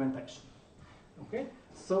an implementation. Okay.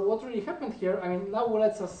 So what really happened here? I mean, now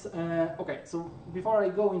let's us. Okay. So before I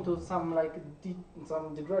go into some like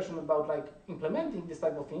some digression about like implementing this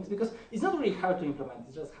type of things, because it's not really hard to implement.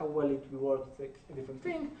 It's just how well it will work. It's like a different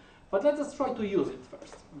thing. But let us try to use it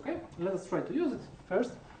first. Okay. Let us try to use it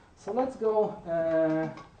first. So let's go.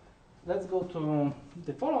 Let's go to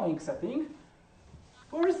the following setting.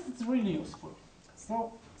 Where is it really useful?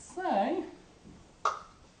 So say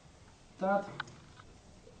that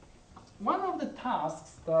one of the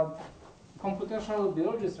tasks that computational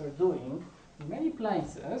biologists are doing in many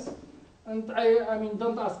places, and I mean,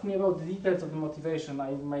 don't ask me about the details of the motivation,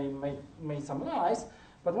 I may summarize,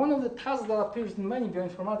 but one of the tasks that appears in many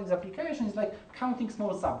bioinformatics applications is like counting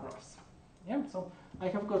small subgraphs. Yeah, so I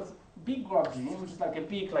have got big graph gene, which is like a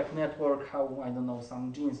big like network, how, I don't know,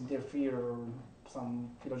 some genes interfere, or some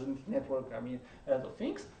phylogenetic network, I mean, a lot of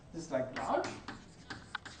things. This is like large,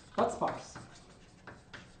 but sparse.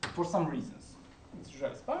 For some reasons, it's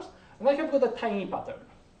usually sparse. And I have got a tiny pattern.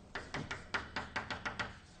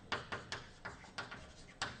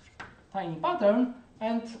 Tiny pattern,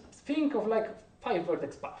 and think of like 5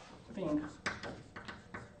 vertex path. Think.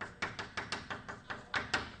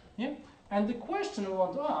 Yeah. And the question we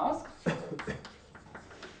want to ask,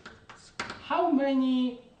 how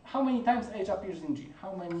many times H appears in G?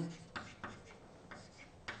 How many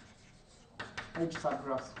H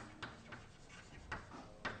subgraphs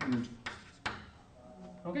in G?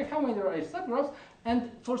 Okay, how many there are H subgraphs? And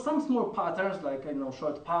for some small patterns, like, I know,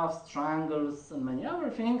 short paths, triangles, and many other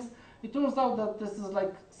things, it turns out that this is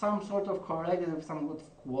like some sort of correlated with some good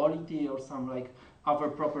quality or some like other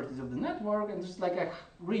properties of the network, and just like a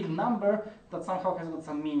real number that somehow has got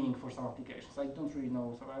some meaning for some applications. I don't really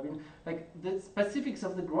know. So I mean, like the specifics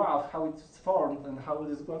of the graph, how it's formed and how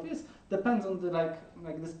this graph is, depends on the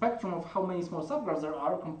like the spectrum of how many small subgraphs there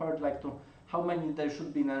are compared like to how many there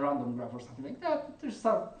should be in a random graph or something like that. There's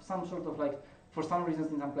some sort of like, for some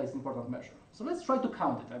reasons in some place, important measure. So let's try to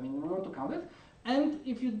count it. I mean, we want to count it. And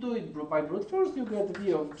if you do it by brute force, you get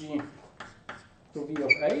V of G to V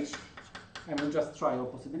of H. I mean, just try all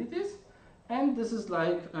possibilities. And this is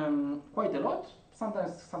like quite a lot.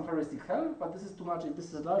 Sometimes some heuristic help, but this is too much if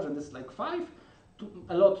this is large and this is like 5.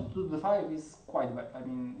 A lot to the 5 is quite bad. I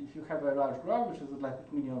mean, if you have a large graph, which is like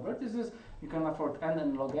a million vertices, you can afford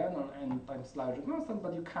n log n or n times larger constant,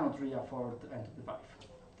 but you cannot really afford n to the 5.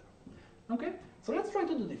 Okay, so let's try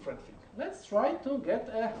to do different thing. Let's try to get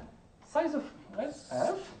a size of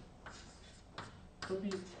f will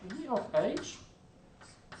be V of H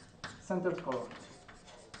centered coloring,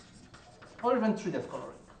 or even treedepth coloring.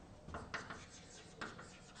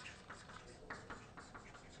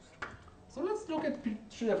 So let's look at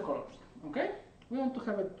treedepth coloring, okay? We want to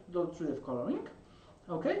have a treedepth coloring,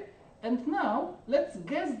 okay? And now let's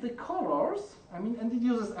guess the colors, and it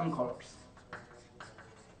uses M colors.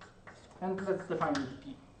 And let's define the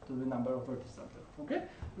P to the number of vertices up there, okay?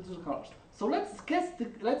 This is the colors. So let's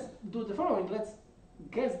do the following. Let's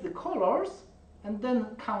guess the colors and then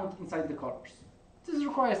count inside the colors. This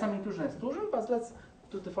requires some inclusion and exclusion, but let's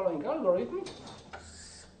do the following algorithm.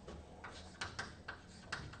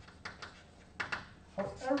 For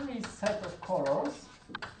every set of colors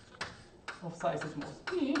of size at most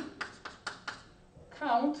P,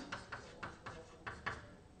 count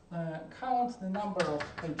the number of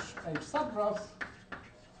H subgraphs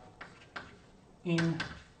in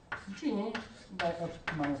G by F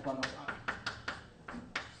minus 1 of I.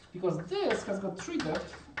 Because this has got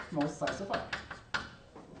treedepth most size of I.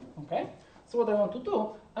 Okay? So what I want to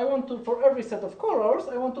do, for every set of colors,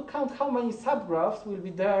 I want to count how many subgraphs will be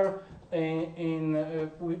there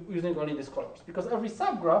using only these colors. Because every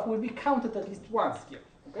subgraph will be counted at least once here.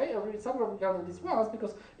 Okay? Every subgraph will be counted at least once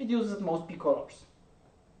because it uses most P colors.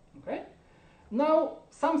 Okay? Now,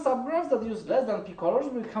 some subgraphs that use less than P colors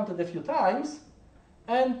will be counted a few times,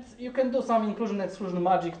 and you can do some inclusion and exclusion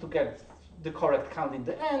magic to get the correct count in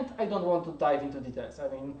the end. I don't want to dive into details.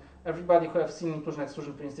 Everybody who has seen inclusion and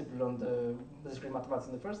exclusion principle on the discrete mathematics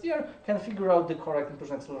in the first year can figure out the correct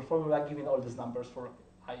inclusion and exclusion formula given all these numbers for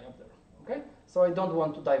I up there. Okay? So I don't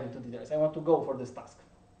want to dive into details. I want to go for this task.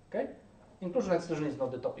 Okay? Inclusion and exclusion is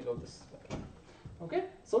not the topic of this lecture. Okay?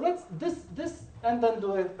 So let's and then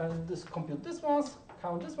do it and compute this ones,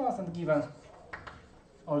 count this ones, and given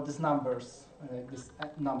all these numbers, these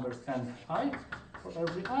numbers and I. For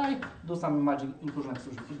every I, do some magic inclusion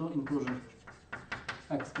exclusion. Do inclusion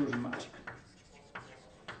exclusion magic.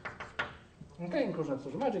 Okay, inclusion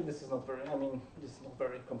exclusion magic. This is not very. This is not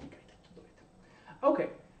very complicated to do it. Okay,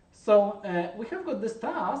 so we have got this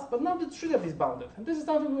task, but now the treedepth is bounded, and this is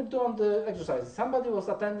something we do on the exercises. Somebody was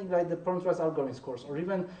attending like the parameterized algorithms course, or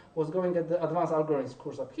even was going at the advanced algorithms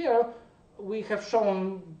course up here. We have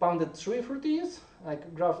shown bounded treedepth routines,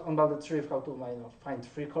 like graphs on bounded treedepth, how to find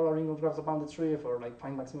free coloring of graphs of bounded treedepth, or like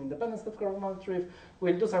find maximum independence of graph of bounded treedepth.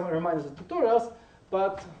 We'll do some reminders of tutorials,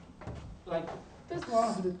 but like this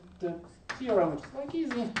one, the theorem, which is like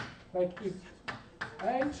easy, like if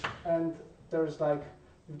H and there's like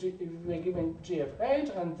if we're giving G of H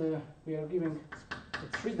and we are giving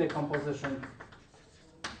a tree decomposition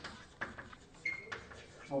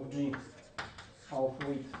of G of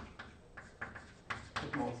width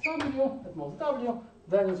at most W,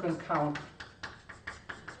 then you can count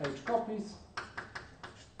H copies.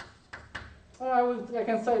 I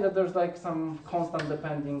can say that there's like some constant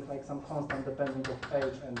depending of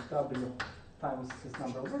H and W times this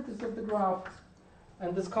number of vertices of the graph.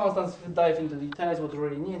 And this constants, if you dive into details, what you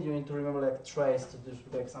really need, you need to remember like trace to do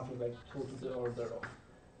like something like 2 to the order of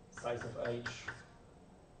size of H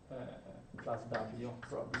plus W,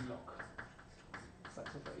 probably log size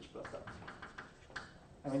of H plus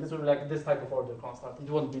W. This will be like this type of order constant. It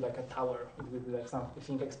won't be like a tower. It will be like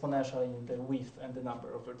something exponential in the width and the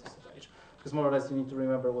number of vertices of H. Because more or less you need to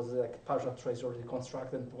remember what's the partial trace already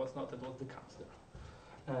constructed, what's not, and what's the counts there.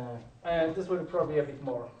 And this will be probably a bit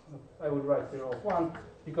more. I will write 0 of 1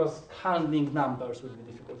 because handling numbers will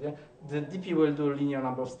be difficult. Yeah? The DP will do a linear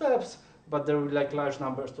number of steps, but there will be like large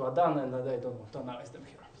numbers to add on, and I don't want to analyze them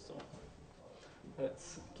here. So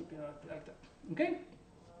let's keep it like that. Okay?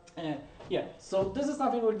 Yeah, so this is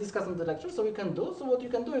something we'll discuss in the lecture. So we can do. So what you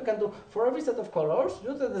can do for every set of colors.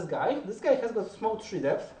 Look at this guy. This guy has got small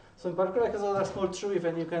treedepth. So in particular, it has got a small treedepth,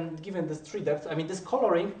 and you can given this treedepth. This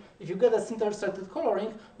coloring. If you get a sinter-circuited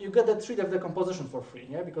coloring, you get the treedepth decomposition for free.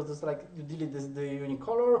 Yeah, because it's like you delete the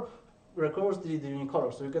unicolor, recurse, delete the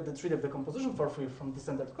unicolor. So you get the treedepth decomposition for free from the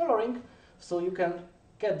centered coloring. So you can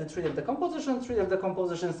get the treedepth decomposition. Treedepth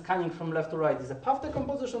decomposition scanning from left to right is a path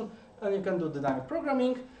decomposition, and you can do dynamic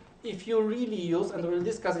programming. If you really use, and we'll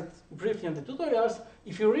discuss it briefly in the tutorials,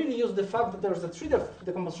 if you really use the fact that there's a treedepth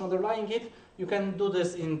decomposition underlying it, you can do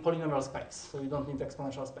this in polynomial space. So you don't need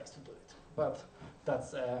exponential space to do it. But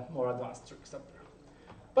that's more advanced tricks up there.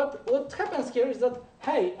 But what happens here is that,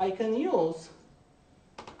 hey, I can use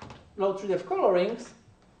low treedepth colorings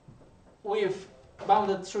with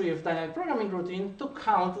bounded treedepth dynamic programming routine to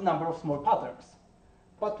count the number of small patterns.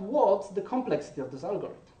 But what's the complexity of this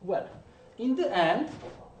algorithm? Well, in the end,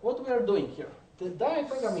 what we are doing here, the dynamic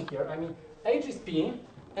programming here, H is P,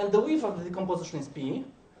 and the width of the decomposition is P.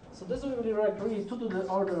 So this will be like really 2 to the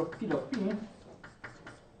order of P of P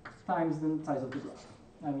times the size of the graph.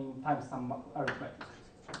 I mean, times some arithmetic,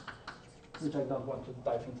 which I don't want to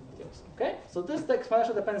dive into details. Okay, so this the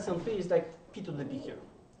exponential dependency on p is like p to the p here.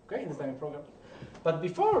 Okay, in this time program. But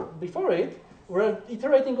before it, we're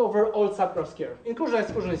iterating over all subgraphs here. Inclusion and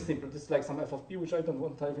exclusion is simple. This is like some f of p, which I don't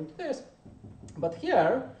want to dive into this. But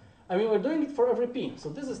here, I mean, we're doing it for every p. So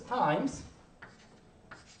this is times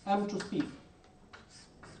m choose p.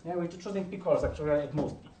 Yeah, we're choosing p colors actually at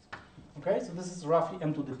most p. Okay, so this is roughly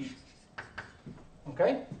m to the p.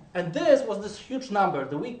 Okay, and this was this huge number,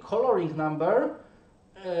 the weak coloring number,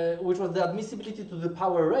 which was the admissibility to the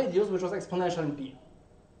power radius, which was exponential in p.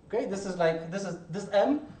 Okay, this is like this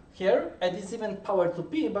m here, and it's even power to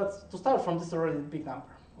p, but to start from, this is already a big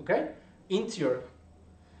number. Okay, in theory.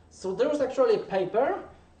 So there was actually a paper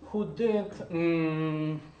who did.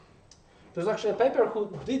 There's actually a paper who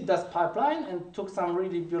did this pipeline and took some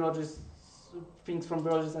really things from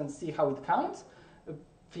biologists and see how it counts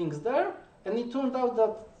things there. And it turned out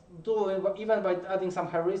that even by adding some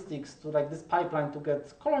heuristics to like this pipeline to get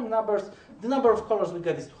coloring numbers, the number of colors we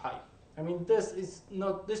get is too high. I mean, this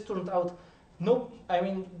turned out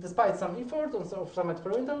despite some effort on some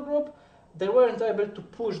experimental group, they weren't able to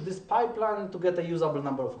push this pipeline to get a usable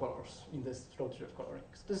number of colors in this low treedepth coloring.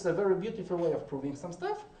 So this is a very beautiful way of proving some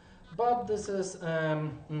stuff, but this is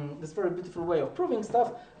this very beautiful way of proving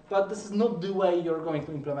stuff, but this is not the way you're going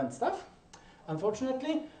to implement stuff,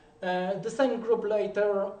 unfortunately. The same group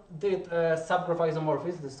later did subgraph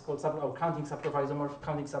isomorphism. This is called counting subgraph isomorph,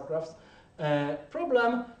 counting subgraphs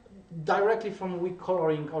problem directly from weak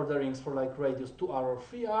coloring orderings for like radius 2r or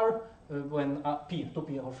 3r when p, 2p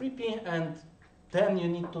or 3p, and then you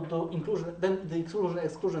need to do inclusion. Then the inclusion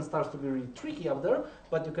exclusion starts to be really tricky up there,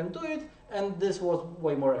 but you can do it, and this was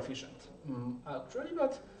way more efficient actually.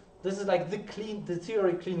 But this is like the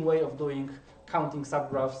theory clean way of doing counting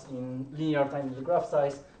subgraphs in linear times the graph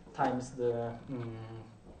size times the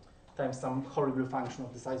times some horrible function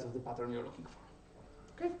of the size of the pattern you're looking for.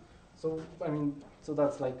 Okay, so I mean, so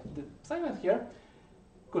that's like the assignment here.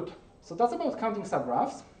 Good. So that's about counting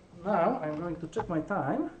subgraphs. Now I'm going to check my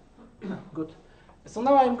time. Good. So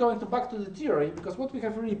now I'm going to back to the theory, because what we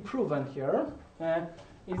have really proven here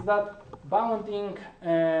is that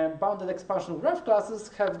bounded expansion graph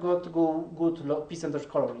classes have got good p-centered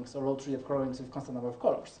colorings, so low treedepth colorings with constant number of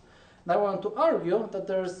colors. Now I want to argue that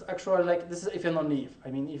there's actually like, this is if and only if. I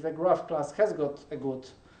mean, if a graph class has got a good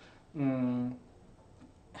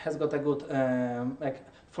like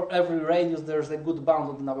for every radius there's a good bound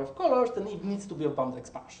on the number of colors, then it needs to be a bounded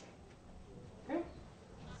expansion. Okay,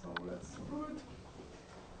 so let's do it.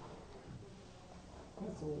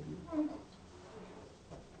 That's all we want.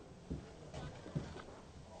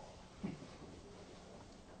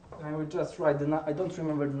 I will just write I don't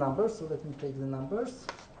remember the numbers, so let me take the numbers.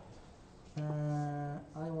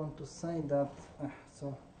 I want to say that,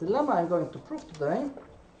 so the lemma I'm going to prove today,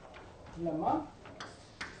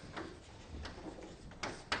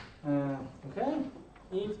 okay,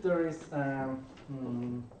 if there is,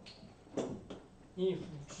 if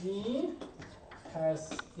G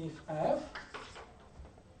has, if F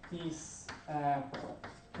is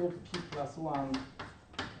 2p plus 1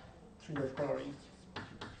 treedepth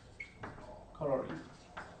coloring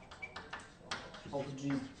of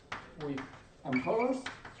G with m colors,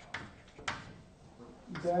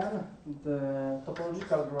 then the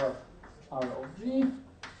topological graph R of G is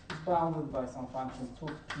bounded by some function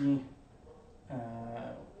 2p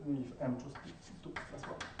with m choose p, 2 plus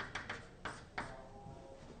 1.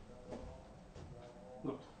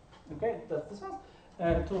 Good. Okay, that's this one.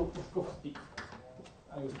 To prove p.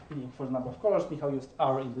 I used p for the number of colors, Michał used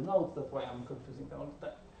r in the notes, that's why I'm confusing them all the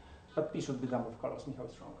time. But p should be the number of colors, Michał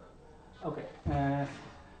is wrong. Okay.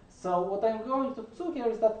 So what I'm going to do here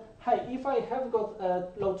is that, hey, if I have got a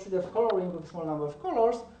low treedepth coloring with a small number of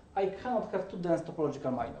colors, I cannot have too dense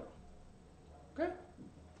topological minor. Okay?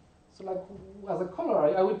 So like as a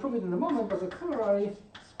corollary, I will prove it in a moment, but as a corollary,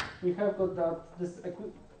 we have got that this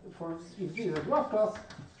for if G is a graph class,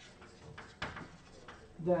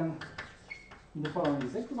 then the following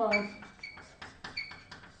is equivalent.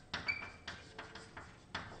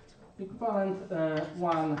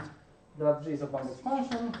 One that G is a bounded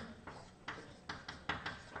expansion,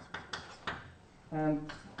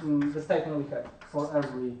 and the statement we have for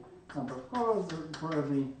every number of colors, for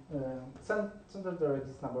every center there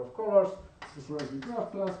exists number of colors. So for every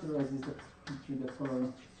graph class there exists a treedepth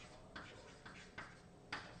coloring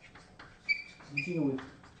G with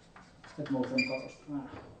at most n colors.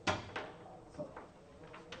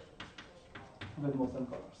 With most n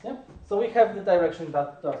colors, yeah. So we have the direction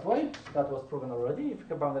that way. That was proven already. If you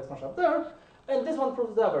have bounded expansion up there, And this one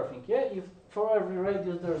proves the other thing, yeah? If for every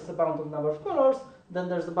radius there's a bound of number of colors, then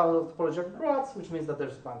there's a bound of topology of grads, which means that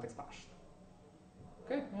there's band expansion.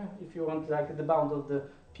 Okay? Yeah? If you want like the bound of the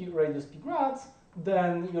p radius p grads,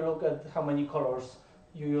 then you look at how many colors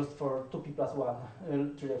you used for 2p plus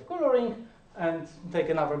 1 treedepth coloring, and take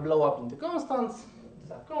another blow up in the constants.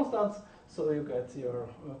 These are constants, so you get your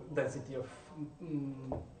density of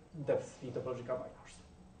depth v topological minors.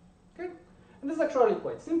 Okay? And this is actually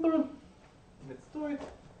quite simple. Let's do it.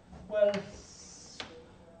 Well,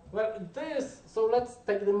 this, so let's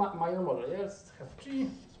take the minor model. Yeah? Let's have G,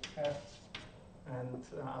 F, and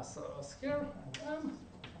as here, and M,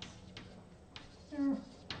 here.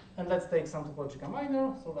 And let's take some topological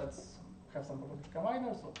minor. So let's have some topological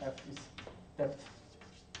minor. So F is depth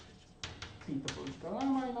P topological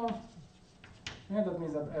minor. Yeah, that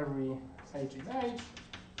means that every H in H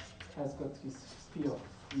has got his P of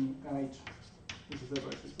H, which is the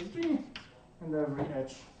vertex of G, and every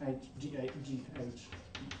H, G, H, H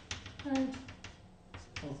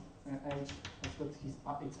has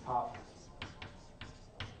got its path.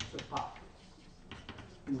 The path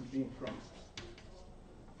in G from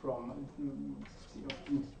C of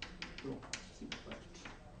E to C of H.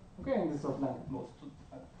 Okay, and this is of length most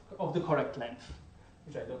of the correct length,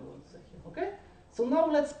 which I don't want to say here. Okay, so now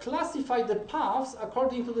let's classify the paths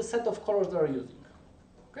according to the set of colors they are using.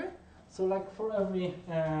 Okay, so like for every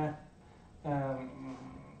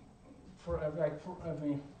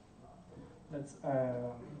let's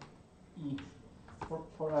E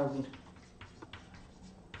for every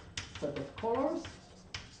set of colors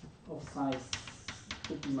of size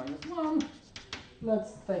 2p minus 1,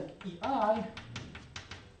 let's take EI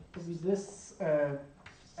to be this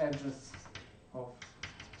edges of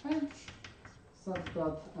H such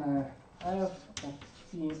that F of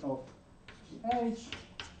P of H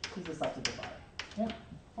is a subset of I. Yeah?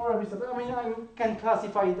 For every set, I mean, I can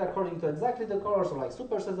classify it according to exactly the colors, or like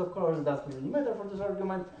supersets of colors. It doesn't really matter for this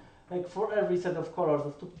argument. Like for every set of colors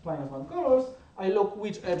of 2p minus 1 colors, I look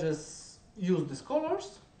which edges use these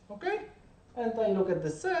colors, okay? And I look at the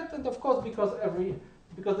set, and of course, because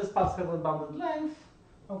this path has a bounded length,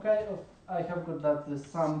 okay, I have got that the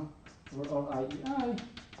sum over all IEI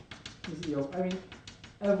is E of, I mean,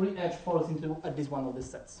 every edge falls into at least one of the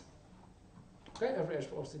sets. Okay, every edge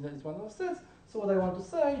falls into at least one of the sets. So what I want to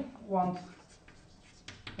say,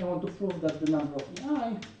 I want to prove that the number of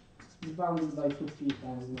EI is bounded by 2p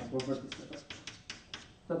times the number of vertices.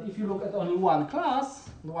 That if you look at only one class,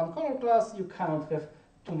 the one color class, you cannot have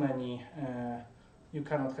too many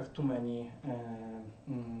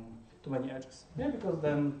edges. Yeah, because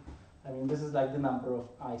then, I mean, this is like the number of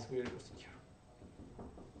eyes we are using here.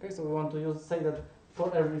 Okay, so we want to say that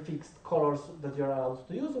for every fixed colors that you are allowed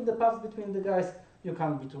to use on the paths between the guys, you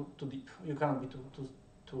can't be too deep. You cannot be too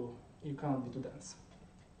dense.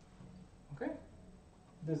 Okay,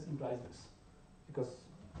 this implies this because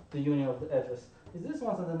the union of the edges is this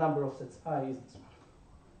one, and the number of sets I is this one.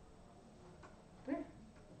 Okay,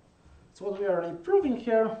 so what we are really proving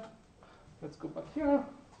here, let's go back here.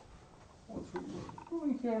 What we're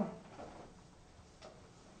proving here.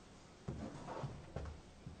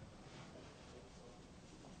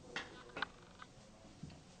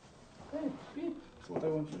 Okay, so what I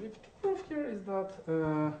want to prove here is that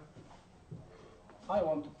I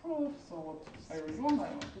want to prove, so what I really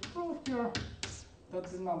want to prove here, that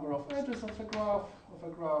the number of edges of a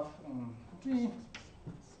graph G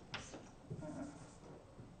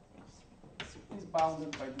is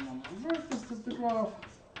bounded by the number of vertices of the graph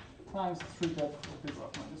times treedepth of the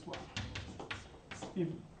graph minus 1.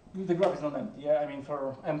 If the graph is not empty, yeah? I mean,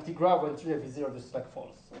 for empty graph when treedepth is 0, this is like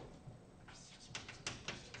false. So.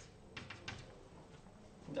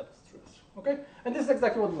 That's true. Okay? And this is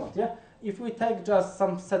exactly what we want, yeah? If we take just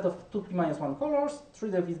some set of 2p minus 1 colors,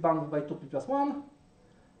 treedepth is bounded by 2p plus 1,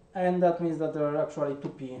 and that means that there are actually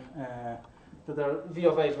 2p, that there v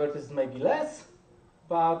of h vertices may be less,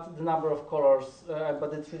 but the number of colors,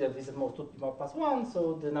 but the treedepth is at most 2p plus 1,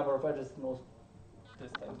 so the number of edges is most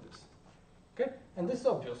this times this. Okay? And this is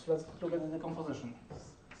obvious. Let's look at the decomposition.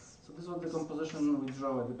 So this was the decomposition we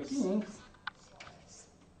draw at the beginning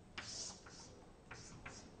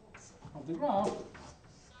of the graph.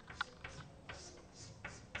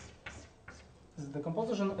 This is the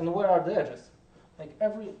decomposition, and where are the edges? Like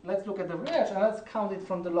let's look at every edge and let's count it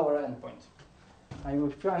from the lower endpoint. I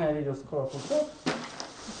will finally use colorful chalk.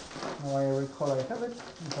 Now I recall I have it.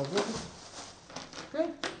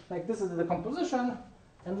 Okay, like this is the decomposition,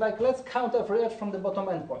 and like let's count every edge from the bottom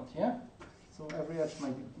endpoint. Yeah. So every edge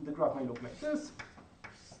the graph may look like this.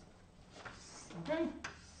 Okay.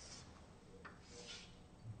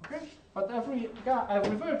 Okay. but every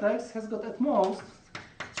vertex has got at most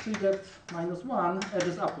treedepth minus 1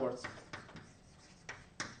 edges upwards.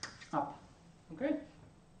 Up. Okay?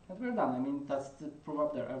 And we're done. I mean, that's the proof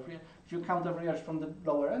up there. If you count every edge from the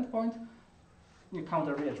lower endpoint, you count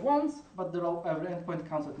every edge once, but every endpoint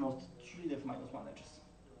counts at most treedepth minus 1 edges.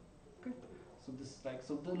 Okay? So this is like,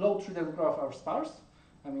 so the low treedepth graph are sparse.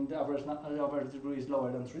 I mean, the average degree is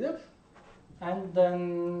lower than treedepth. And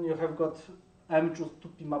then you have got m choose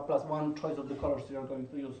 2p map plus 1 choice of the colors you're going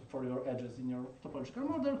to use for your edges in your topological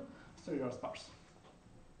model, so you're sparse.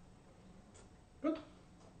 Good?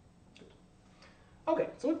 Good. Okay,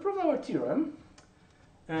 so we proved our theorem.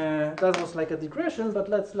 That was like a digression, but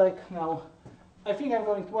let's like now, I think I'm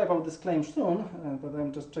going to wipe out this claim soon, but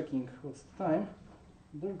I'm just checking what's the time.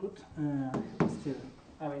 Very good. Still,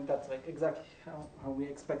 I mean, that's like exactly how we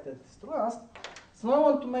expected this to last. So now I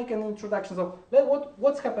want to make an introduction. So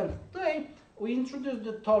what's happened today? We introduced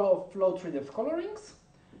the toll of low treedepth colorings.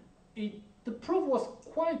 The proof was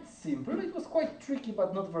quite simple. It was quite tricky,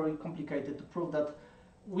 but not very complicated to prove that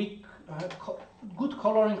good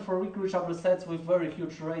coloring for weak reachable sets with very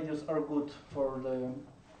huge radius are good for the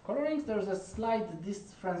colorings. There's a slight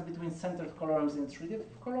difference between centered colorings and treedepth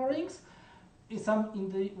colorings.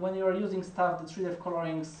 When you are using stuff, the treedepth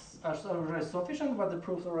colorings are already sufficient, but the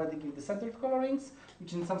proofs already give the centered colorings,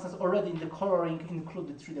 which in some sense already in the coloring include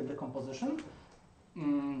the treedepth decomposition.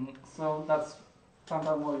 So that's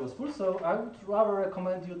sometimes more useful. So I would rather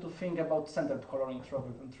recommend you to think about centered colorings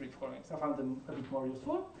rather than treedepth colorings. I found them a bit more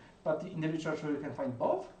useful, but in the literature you can find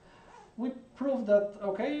both. We proved that,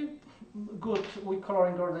 okay, good weak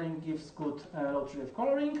coloring ordering gives good low treedepth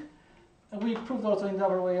coloring. And we proved also in the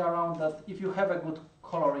other way around that if you have a good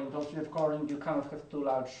coloring, low treedepth coloring, you cannot have too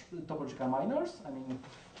large topological minors. I mean,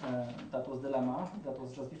 that was the lemma that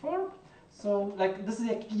was just before. So, like, this is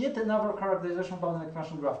like yet another characterization of bounding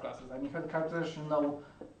expansion graph classes. I mean, you had the characterization no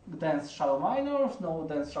dense shallow minors, no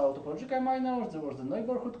dense shallow topological minors, there was the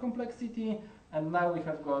neighborhood complexity, and now we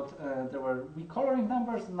have got, there were weak coloring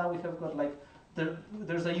numbers, and now we have got, like,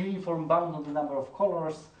 there's a uniform bound on the number of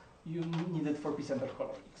colors you needed for p-centered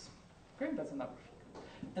colorings. Okay, that's another thing.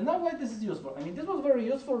 And now why this is useful? I mean, this was very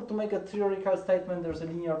useful to make a theoretical statement. There's a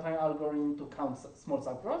linear time algorithm to count small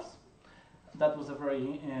subgraphs. That was a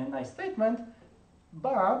very nice statement,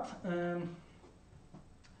 but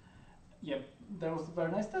yeah, there was a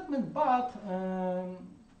very nice statement, but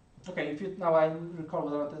okay, now I recall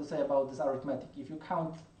what I wanted to say about this arithmetic. If you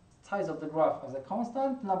count size of the graph as a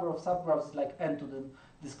constant, number of subgraphs is like n to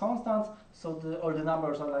this constant, so all the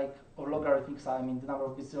numbers are like of logarithmic size. I mean, the number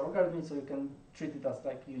of bits are logarithmic, so you can treat it as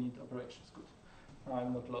like unit operations. Good.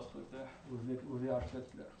 I'm not lost with the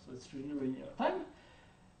arithmetic there, so it's really linear time.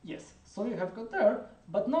 Yes, so you have got there,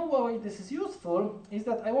 but now why this is useful is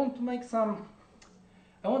that I want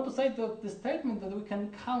to say that the statement that we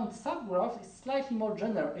can count subgraphs is slightly more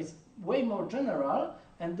general, it's way more general,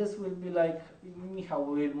 and this will be like, Michał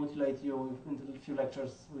will mutilate you in a few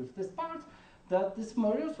lectures with this part, that this is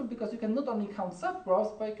more useful because you can not only count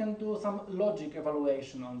subgraphs, but you can do some logic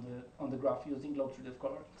evaluation on the graph using low treedepth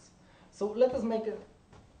colorings. So let us make a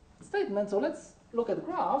statement, so let's look at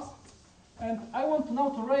graphs. And I want now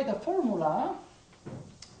to write a formula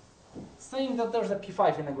saying that there's a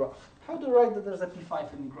P5 in a graph. How do you write that there's a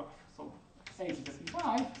P5 in a graph? So H is a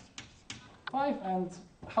P5, and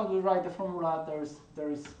how do you write the formula? There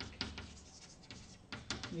is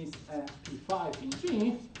a P5 in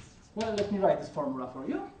G. Well, let me write this formula for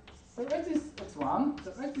you. The X is X1,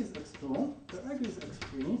 the X is X2, the X is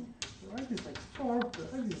X3, the X is X4, the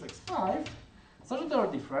X is X5, such that they are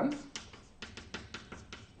different.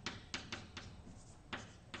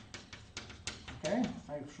 Okay,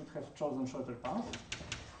 I should have chosen shorter path.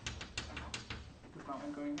 Because now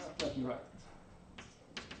I'm going, let me write it.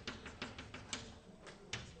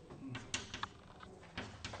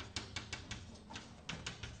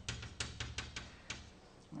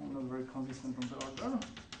 I'm not very consistent on the order.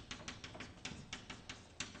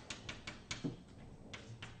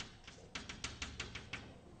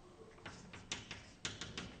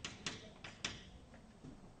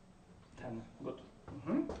 Good.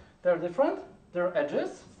 They're different. Their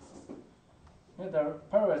edges, yeah, their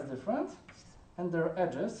pairwise different, and their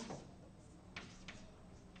edges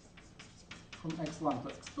from x1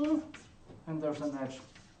 to x2, and there's an edge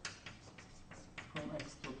from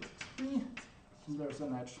x2 to x3, and there's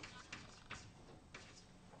an edge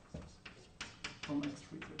from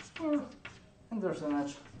x3 to x4, and there's an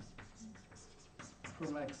edge from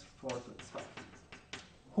x4 to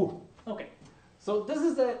x5. Okay, so this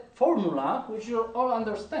is a formula which you all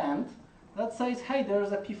understand. that says, hey,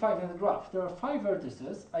 there's a P5 in the graph. There are 5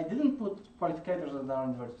 vertices. I didn't put qualifiers that are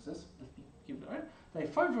in vertices. Let's keep there. There are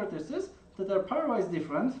 5 vertices that are pairwise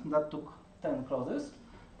different. That took 10 clauses.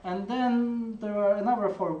 And then there are another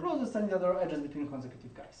 4 clauses saying that there are edges between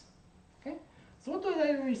consecutive guys. Okay? So what do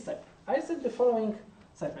I really say? I said the following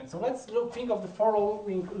statement. So let's think of the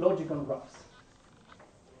following logic on graphs.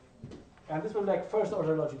 And this will be like first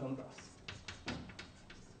order logic on graphs.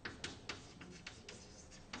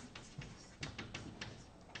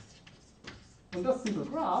 In those simple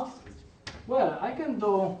graphs, well, I can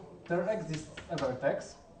do, there exists a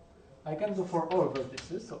vertex. I can do for all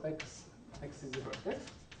vertices, so x is the vertex.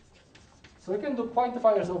 So I can do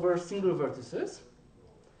quantifiers over single vertices.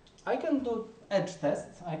 I can do edge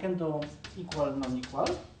tests. I can do equal, non-equal.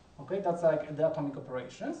 Okay, that's like the atomic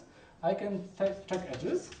operations. I can check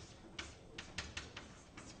edges.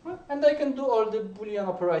 And I can do all the Boolean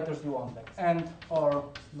operators you want, like and, or,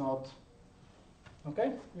 not.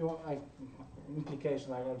 Okay?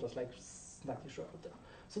 Implication, I will just like snugly show out there.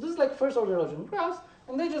 So this is like first order logic graphs,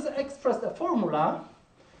 and they just expressed a formula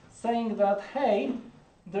saying that, hey,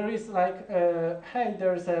 there is like, hey,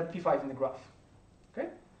 there is a P5 in the graph. Okay?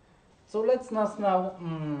 So let's now,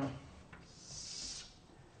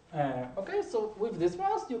 okay, so with this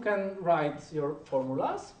one, you can write your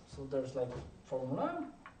formulas. So there's like formula,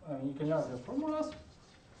 you can write your formulas.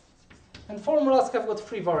 And formulas have got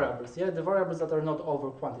 3 variables, yeah? The variables that are not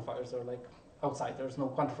over quantifiers are like outside. There's no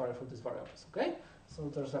quantifier for these variables, okay? So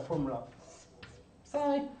there's a formula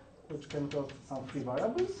psi, which can cause some 3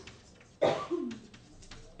 variables.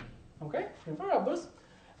 Okay, 3 variables.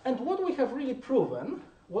 And what we have really proven,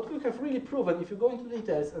 if you go into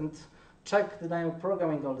details and check the dynamic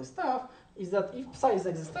programming, all this stuff, is that if psi is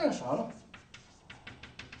existential,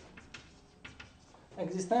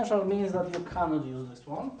 existential means that you cannot use this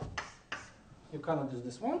one. You cannot use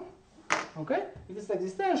this one. Okay? If it's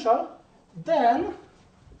existential, then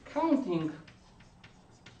counting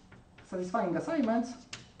satisfying assignments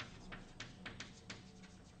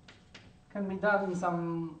can be done in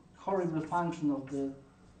some horrible function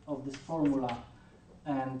of this formula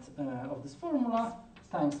and of this formula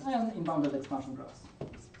times n in bounded expansion graphs.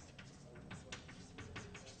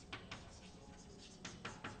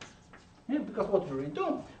 Yeah, because what do we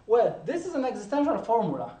do? Well, this is an existential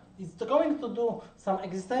formula. It's going to do some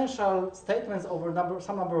existential statements over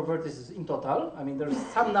some number of vertices in total. I mean, there's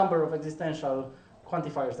some number of existential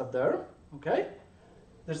quantifiers up there, okay?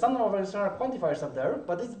 There's some number of existential quantifiers up there,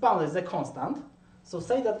 but it's bounded, it's a constant. So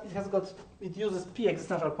say that it uses p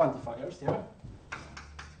existential quantifiers, yeah?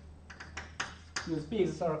 Use p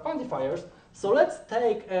existential quantifiers. So let's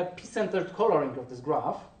take a p-centered coloring of this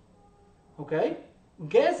graph, okay?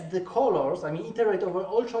 Guess the colors, I mean, iterate over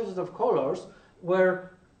all choices of colors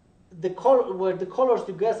where the colors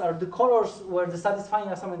you guess are the colors where the satisfying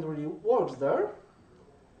assignment really works there,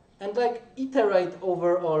 and like iterate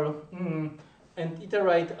over all, and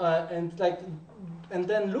iterate and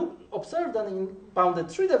then observe that in bounded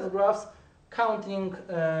treedepth graphs, counting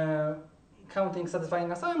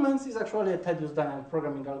satisfying assignments is actually a tedious dynamic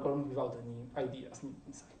programming algorithm without any ideas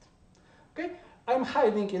inside. Okay. I'm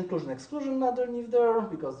hiding inclusion exclusion underneath there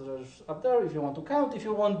because there's up there if you want to count. If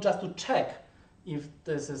you want just to check if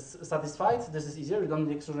this is satisfied, this is easier. You don't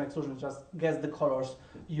need exclusion, just guess the colors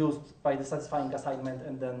used by the satisfying assignment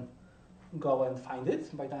and then go and find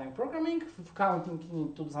it by dynamic programming. With counting, you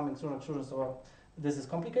need to do some exclusion, so this is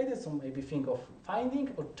complicated, so maybe think of finding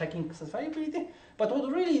or checking satisfiability. But what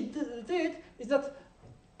really did is that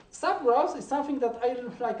subgraphs is something that I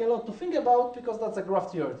like a lot to think about because that's a graph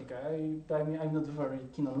theoretic. I mean, I'm not very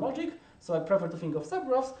keen on logic, so I prefer to think of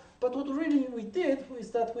subgraphs. But what really we did is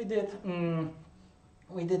that we did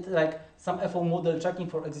like some FO model checking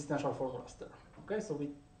for existential formulas there. Okay, so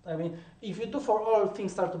I mean, if you do for all,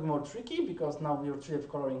 things start to be more tricky because now your treedepth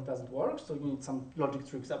coloring doesn't work, so you need some logic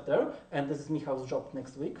tricks up there. And this is Michał's job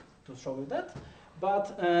next week to show you that.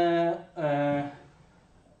 But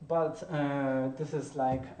this is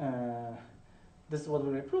like, this is what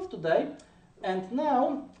we will prove today. And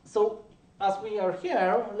now, so as we are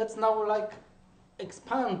here, let's now like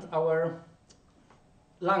expand our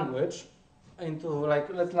language into like,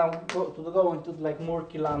 let's now go into like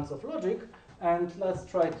murky lands of logic, and let's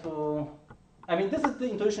try to, I mean, this is the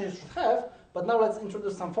intuition you should have, but now let's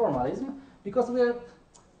introduce some formalism, because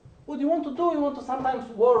what you want to do, you want to sometimes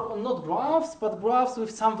work on not graphs, but graphs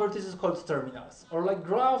with some vertices called terminals, or like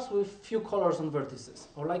graphs with few colors on vertices,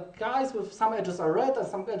 or like guys with some edges are red and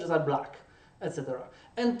some edges are black, etc.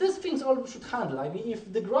 And these things all should handle. I mean, if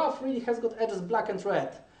the graph really has got edges black and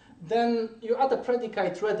red, then you add a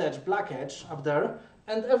predicate red edge, black edge up there,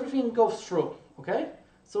 and everything goes through, okay?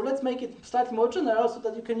 So let's make it slightly more general so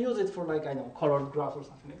that you can use it for like, I don't know, colored graphs or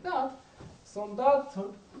something like that. So that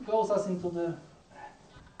goes us into the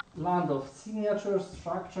land of signatures,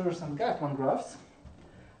 structures, and Gaussian graphs.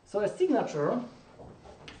 So a signature,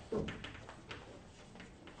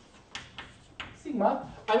 sigma,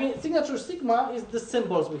 signature sigma is the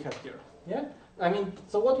symbols we have here. Yeah?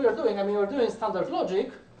 So what we are doing, we're doing standard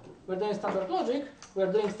logic, we're doing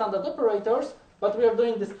standard operators, but we are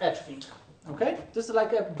doing this edge thing. Okay? This is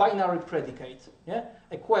like a binary predicate. Yeah?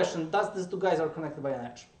 A question, does these two guys are connected by an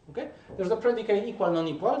edge? Okay? There's a predicate equal,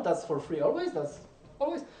 non-equal, that's for free always, that's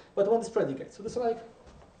always, but one is predicate. So this is like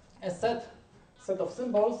a set of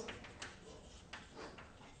symbols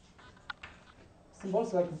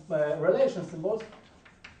like relation symbols,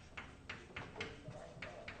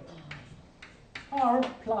 R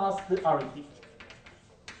plus the arity.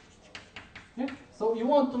 Yeah? So you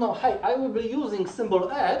want to know, hey, I will be using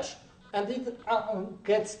symbol edge, and it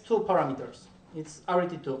gets two parameters. It's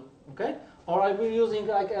arity 2, okay? Or I will be using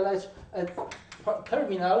like a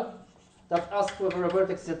terminal that asks whether a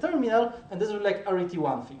vertex is a terminal, and this is like arity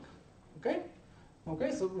 1 thing, okay?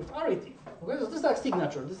 Okay, so with arity, okay, so this is like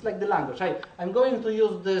signature. This is like the language. I'm going to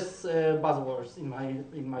use this buzzwords in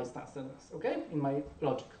my sentence, okay, in my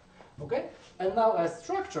logic, okay. And now a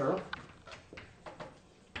structure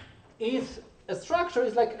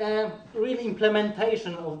is like a real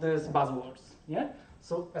implementation of these buzzwords. Yeah.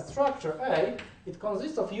 So a structure A, it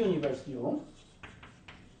consists of universe U.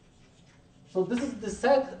 So this is the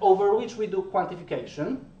set over which we do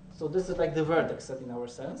quantification. So this is like the vertex set in our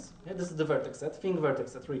sense. Yeah, this is the vertex set. Think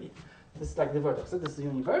vertex set, really. This is like the vertex set. This is the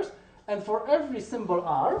universe. And for every symbol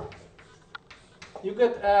R, you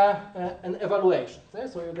get an evaluation. Okay?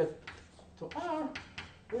 So you get to R,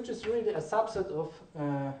 which is really a subset of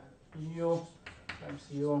U times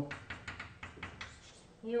U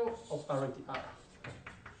of arity R.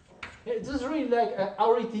 Yeah, this is really like an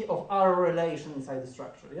arity of R relation inside the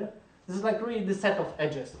structure. Yeah. This is like really the set of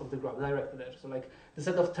edges of the graph, directed edge. So like the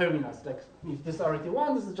set of terminals. Like if this is arity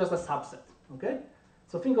 1, this is just a subset. Okay?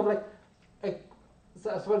 So think of like,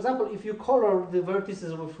 so for example, if you color the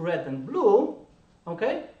vertices with red and blue,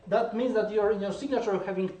 okay, that means that you're in your signature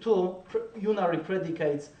having two unary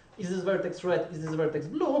predicates. Is this vertex red? Is this vertex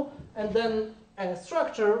blue? And then a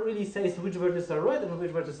structure really says which vertices are red and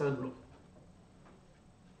which vertices are blue.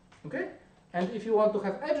 Okay? And if you want to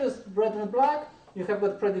have edges, red and black, you have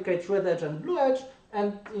got predicates red edge and blue edge,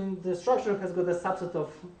 and in the structure has got a subset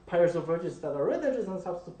of pairs of vertices that are red edges and a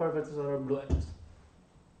subset of pairs of vertices that are blue edges.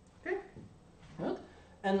 Okay? Good.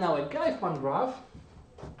 And now a Gaussian graph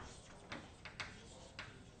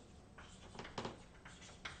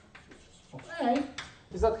of A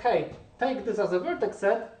is that, hey, take this as a vertex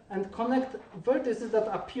set and connect vertices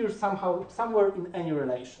that appear somewhere in any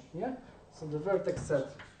relation. Yeah? So the vertex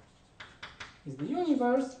set is the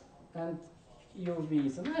universe, and UV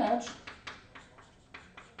is an edge.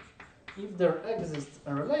 If there exists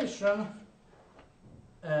a relation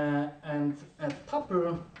and a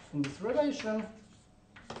tuple in this relation,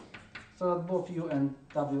 so that both U and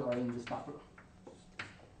W are in this tuple.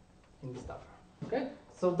 Okay?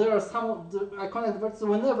 So there are I connect vertices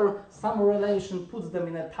whenever some relation puts them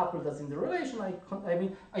in a tuple that's in the relation.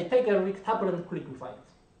 I take a weak tuple and liquefy it.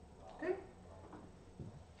 Okay?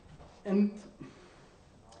 And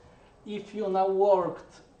if you now work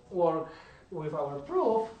with our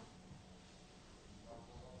proof,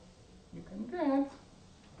 you can get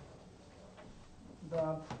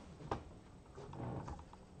that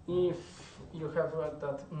if you have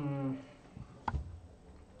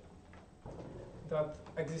that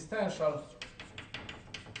existential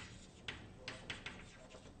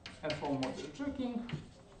FO model checking.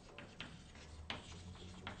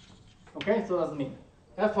 Okay, so that's mean.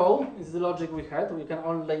 FO is the logic we had. We can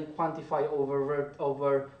only quantify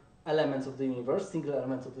over elements of the universe, single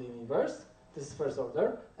elements of the universe. This is first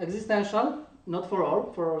order. Existential, not for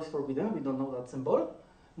all. For all is forbidden. We don't know that symbol.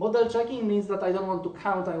 Model checking means that I don't want to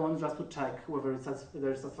count. I want just to check whether it's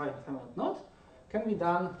satisfying or not. Can be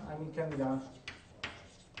done. Can be done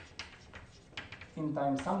in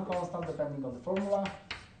times some constant depending on the formula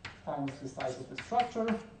times the size of the structure.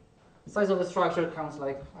 The size of the structure counts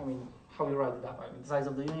like how you write it up. The size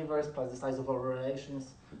of the universe plus the size of all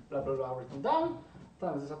relations, blah blah blah, written down,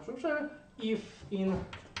 times the substructure. If in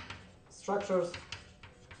structures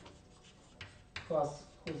class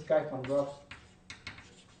whose Gaussian graph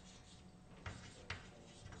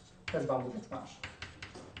has bounded expansion.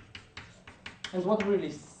 And what we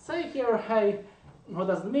really say here, hey, what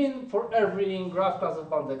does it mean? For every graph class of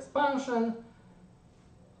bounded expansion,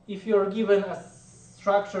 if you're given a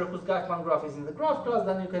structure whose Gachman graph is in the graph class,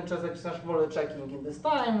 then you can just extension checking in this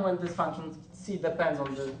time when this function C depends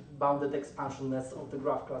on the bounded expansionness of the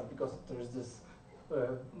graph class, because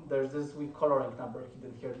there's this weak coloring number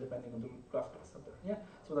hidden here depending on the graph class up there. Yeah.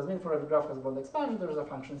 So that means for every graph class bounded expansion, there's a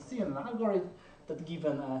function C and an algorithm that,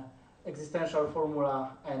 given a existential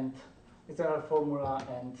formula and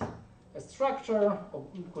a structure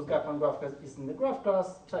whose Gachman graph class is in the graph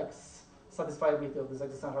class, checks satisfiability of this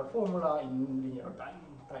existential formula in linear time,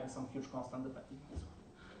 times some huge constant depending on this one.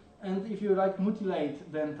 And if you like mutilate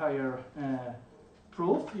the entire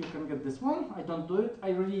proof, you can get this one. I don't do it.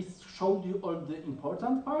 I really showed you all the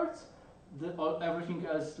important parts. Everything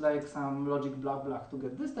else, like some logic blah blah to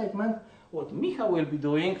get this statement. What Michał will be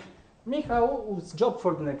doing, Michał's job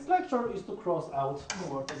for the next lecture is to cross out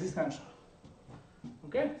the word existential.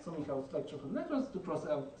 Okay, so Michał's lecture for the next one is to cross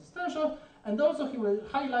out existential, and also he will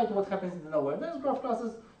highlight what happens in the nowhere dense graph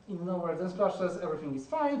classes. In the nowhere dense classes, everything is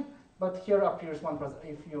fine, but here appears one person.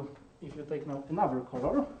 If you take now another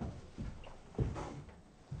color,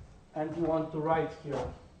 and you want to write here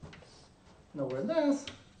nowhere dense,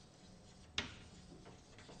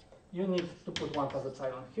 you need to put 1 plus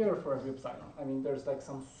epsilon here for every epsilon. I mean, there's like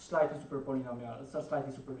some slightly super polynomial,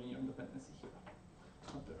 slightly superlinear dependency here.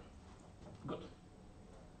 Up there. Good.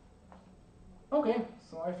 Okay,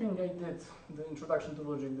 so I think I did the introduction to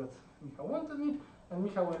logic that Michał wanted me, and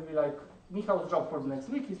Michał will be like, Michał's job for the next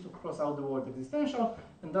week is to cross out the word existential,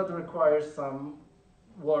 and that requires some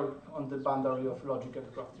work on the boundary of logic and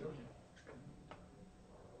graph theory.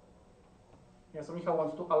 Yeah, so Michał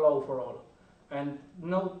wants to allow for all. And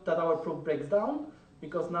note that our proof breaks down,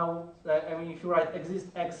 because now, I mean, if you write exist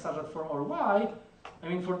x such that for all y, I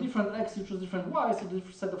mean, for different x you choose different y, so the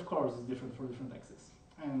set of colors is different for different x's.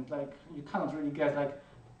 And like, you cannot really get like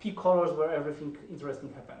p colors where everything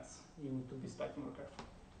interesting happens. You need to be slightly more careful.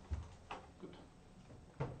 Good.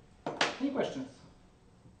 Any questions?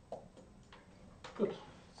 Good.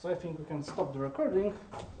 So I think we can stop the recording.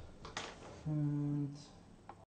 And